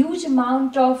there's a huge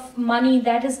amount of money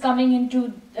that is coming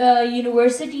into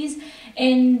universities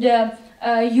in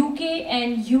UK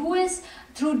and US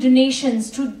through donations,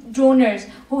 through donors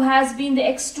who has been the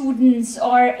ex-students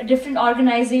or different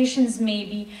organizations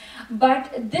maybe.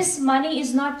 But this money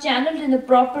is not channeled in the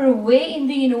proper way in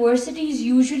the universities,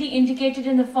 usually indicated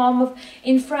in the form of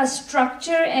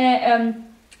infrastructure.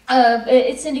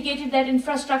 It's indicated that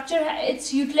infrastructure,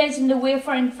 it's utilized in the way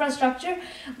for infrastructure,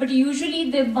 but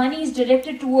usually the money is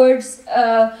directed towards,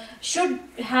 should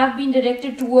have been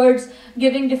directed towards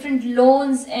giving different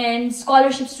loans and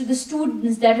scholarships to the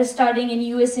students that are studying in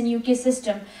US and UK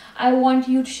system. I want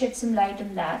you to shed some light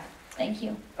on that. Thank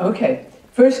you. Okay,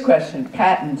 first question,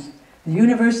 patents. The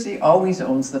university always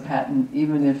owns the patent,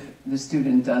 even if the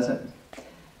student doesn't.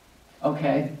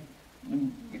 Okay,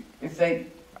 if they,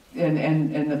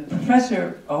 and the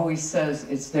professor always says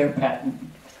it's their patent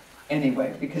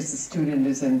anyway, because the student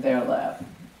is in their lab.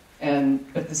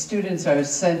 But the students are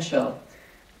essential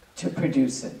to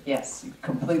produce it. Yes, you're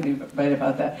completely right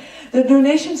about that. The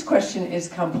donations question is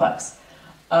complex.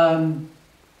 The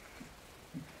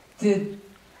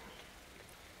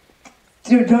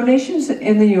donations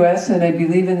in the US and I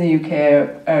believe in the UK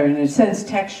are in a sense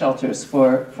tax shelters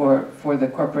for the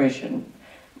corporation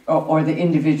or the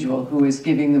individual who is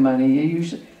giving the money.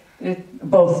 Usually,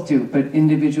 both do, but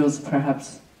individuals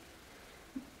perhaps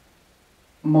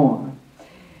more.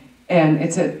 And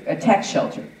it's a tax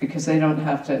shelter because they don't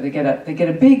have to. They get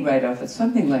a big write-off. It's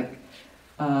something like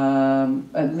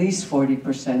at least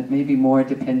 40%, maybe more,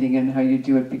 depending on how you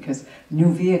do it, because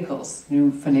new vehicles,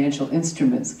 new financial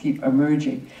instruments keep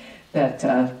emerging that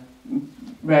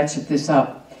ratchet this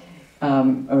up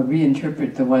or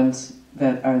reinterpret the ones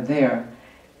that are there.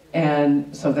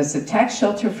 And so that's a tax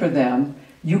shelter for them.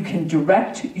 You can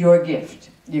direct your gift.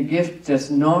 Your gift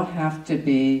does not have to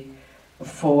be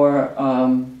for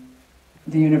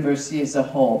the university as a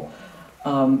whole.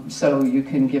 So you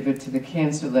can give it to the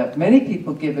cancer lab. Many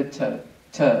people give it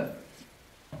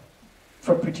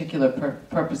for particular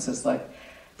purposes, like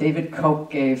David Koch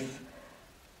gave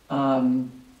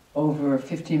over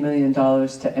 $50 million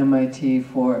to MIT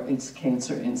for its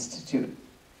Cancer Institute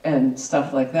and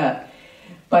stuff like that.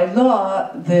 By law,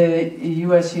 the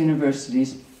US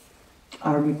universities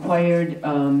are required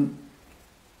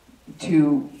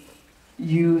to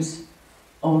use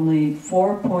only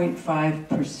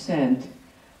 4.5%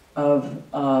 of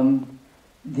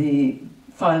the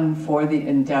fund for the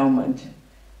endowment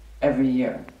every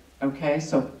year. Okay,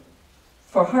 so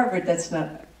for Harvard, that's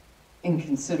not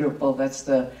inconsiderable. That's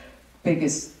the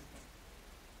biggest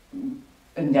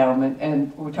endowment,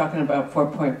 and we're talking about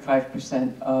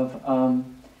 4.5% of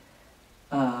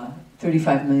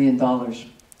 $35 million.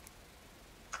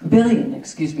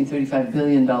 $35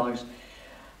 billion.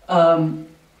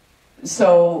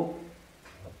 So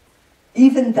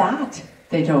even that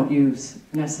they don't use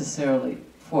necessarily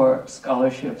for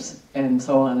scholarships and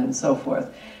so on and so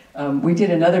forth. We did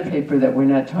another paper that we're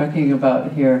not talking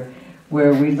about here,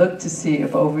 where we looked to see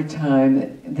if over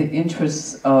time the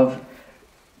interests of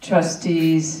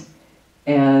trustees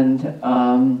and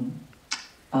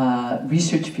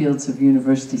research fields of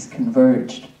universities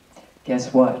converged.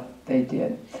 Guess what? They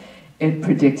did. It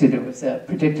predicted, it was a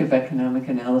predictive economic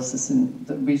analysis in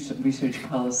the research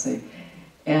policy.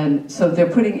 And so they're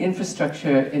putting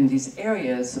infrastructure in these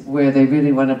areas where they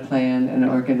really want to plan and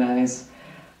organize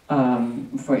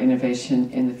for innovation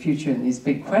in the future in these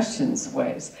big questions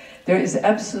ways. There is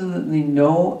absolutely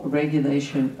no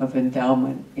regulation of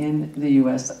endowment in the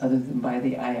US other than by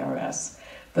the IRS.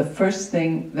 The first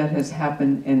thing that has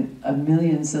happened in a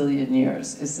million zillion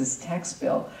years is this tax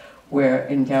bill where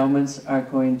endowments are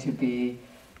going to be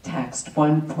taxed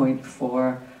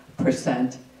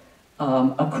 1.4%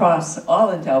 across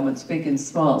all endowments, big and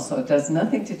small. So it does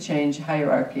nothing to change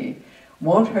hierarchy,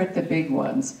 won't hurt the big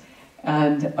ones.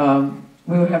 And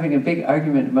we were having a big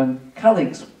argument among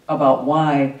colleagues about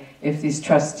why, if these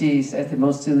trustees at the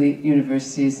most elite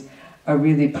universities are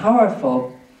really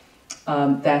powerful,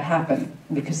 that happened.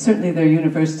 Because certainly their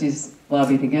universities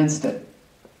lobbied against it.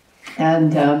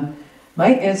 And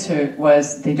my answer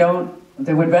was they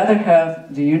would rather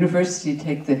have the university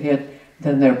take the hit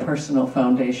than their personal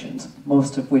foundations,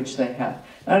 most of which they have.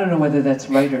 I don't know whether that's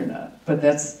right or not, but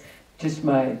that's just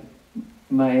my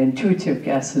my intuitive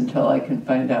guess until I can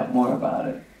find out more about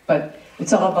it. But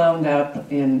it's all bound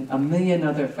up in a million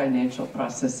other financial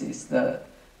processes, the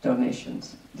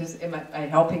donations. Am I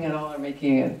helping at all or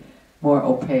making it more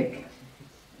opaque?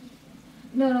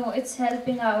 No, it's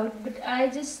helping out, but I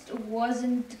just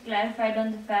wasn't clarified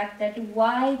on the fact that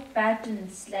why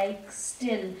patents, like,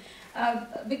 still.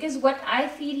 Because what I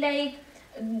feel like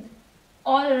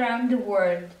all around the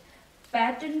world,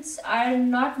 patents are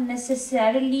not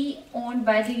necessarily owned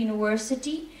by the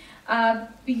university.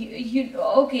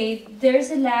 Okay,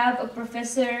 there's a lab, a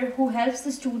professor who helps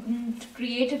the student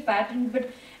create a patent, but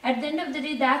at the end of the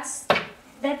day,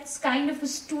 that's kind of a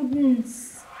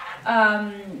student's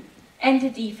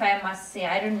entity, if I must say.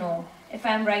 I don't know if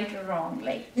I'm right or wrong.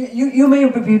 Like you may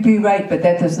be right, but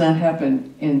that does not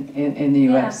happen in the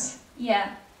U.S.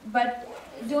 Yeah, but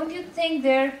don't you think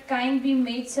there can be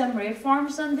made some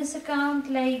reforms on this account?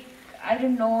 Like, I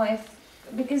don't know if,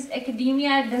 because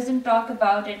academia doesn't talk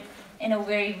about it in a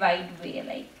very wide way.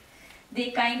 Like,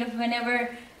 they kind of,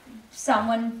 whenever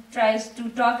someone tries to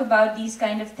talk about these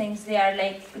kind of things, they are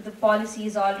like, the policy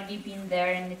has already been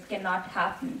there and it cannot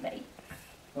happen. Like.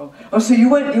 Oh, so you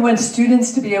want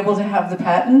students to be able to have the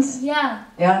patents? Yeah,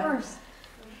 yeah? Of course.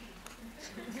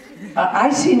 I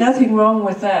see nothing wrong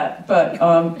with that, but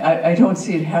I don't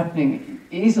see it happening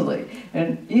easily.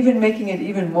 And even making it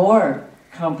even more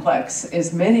complex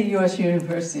is many U.S.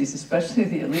 universities, especially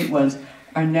the elite ones,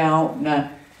 are now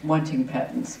not wanting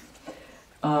patents.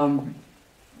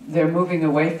 They're moving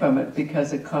away from it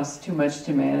because it costs too much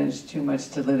to manage, too much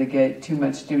to litigate, too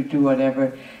much to do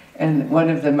whatever. And one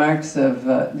of the marks of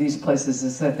these places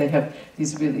is that they have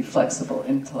these really flexible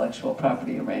intellectual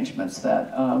property arrangements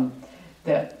that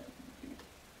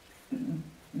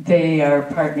they are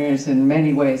partners in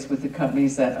many ways with the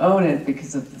companies that own it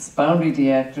because of this boundary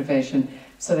deactivation,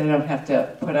 so they don't have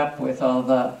to put up with all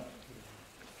the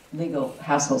legal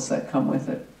hassles that come with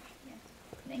it. Yeah.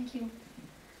 Thank you.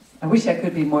 I wish I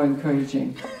could be more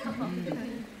encouraging.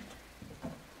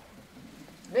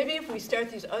 Maybe if we start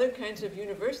these other kinds of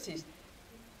universities,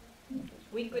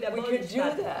 we could do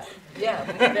that. Yeah,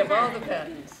 we could have all the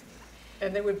patents.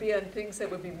 And they would be on things that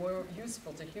would be more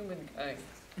useful to humankind.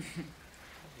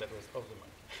 That was off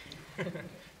the mic.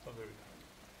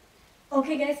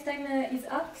 Okay, guys, time is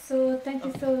up, so thank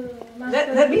you so much.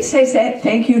 Let me say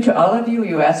thank you to all of you.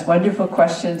 You asked wonderful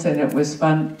questions, and it was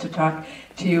fun to talk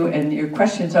to you. And your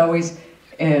questions always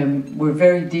were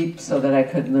very deep, so that I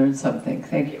could learn something.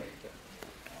 Thank you.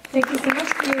 Thank you so much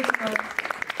for your support.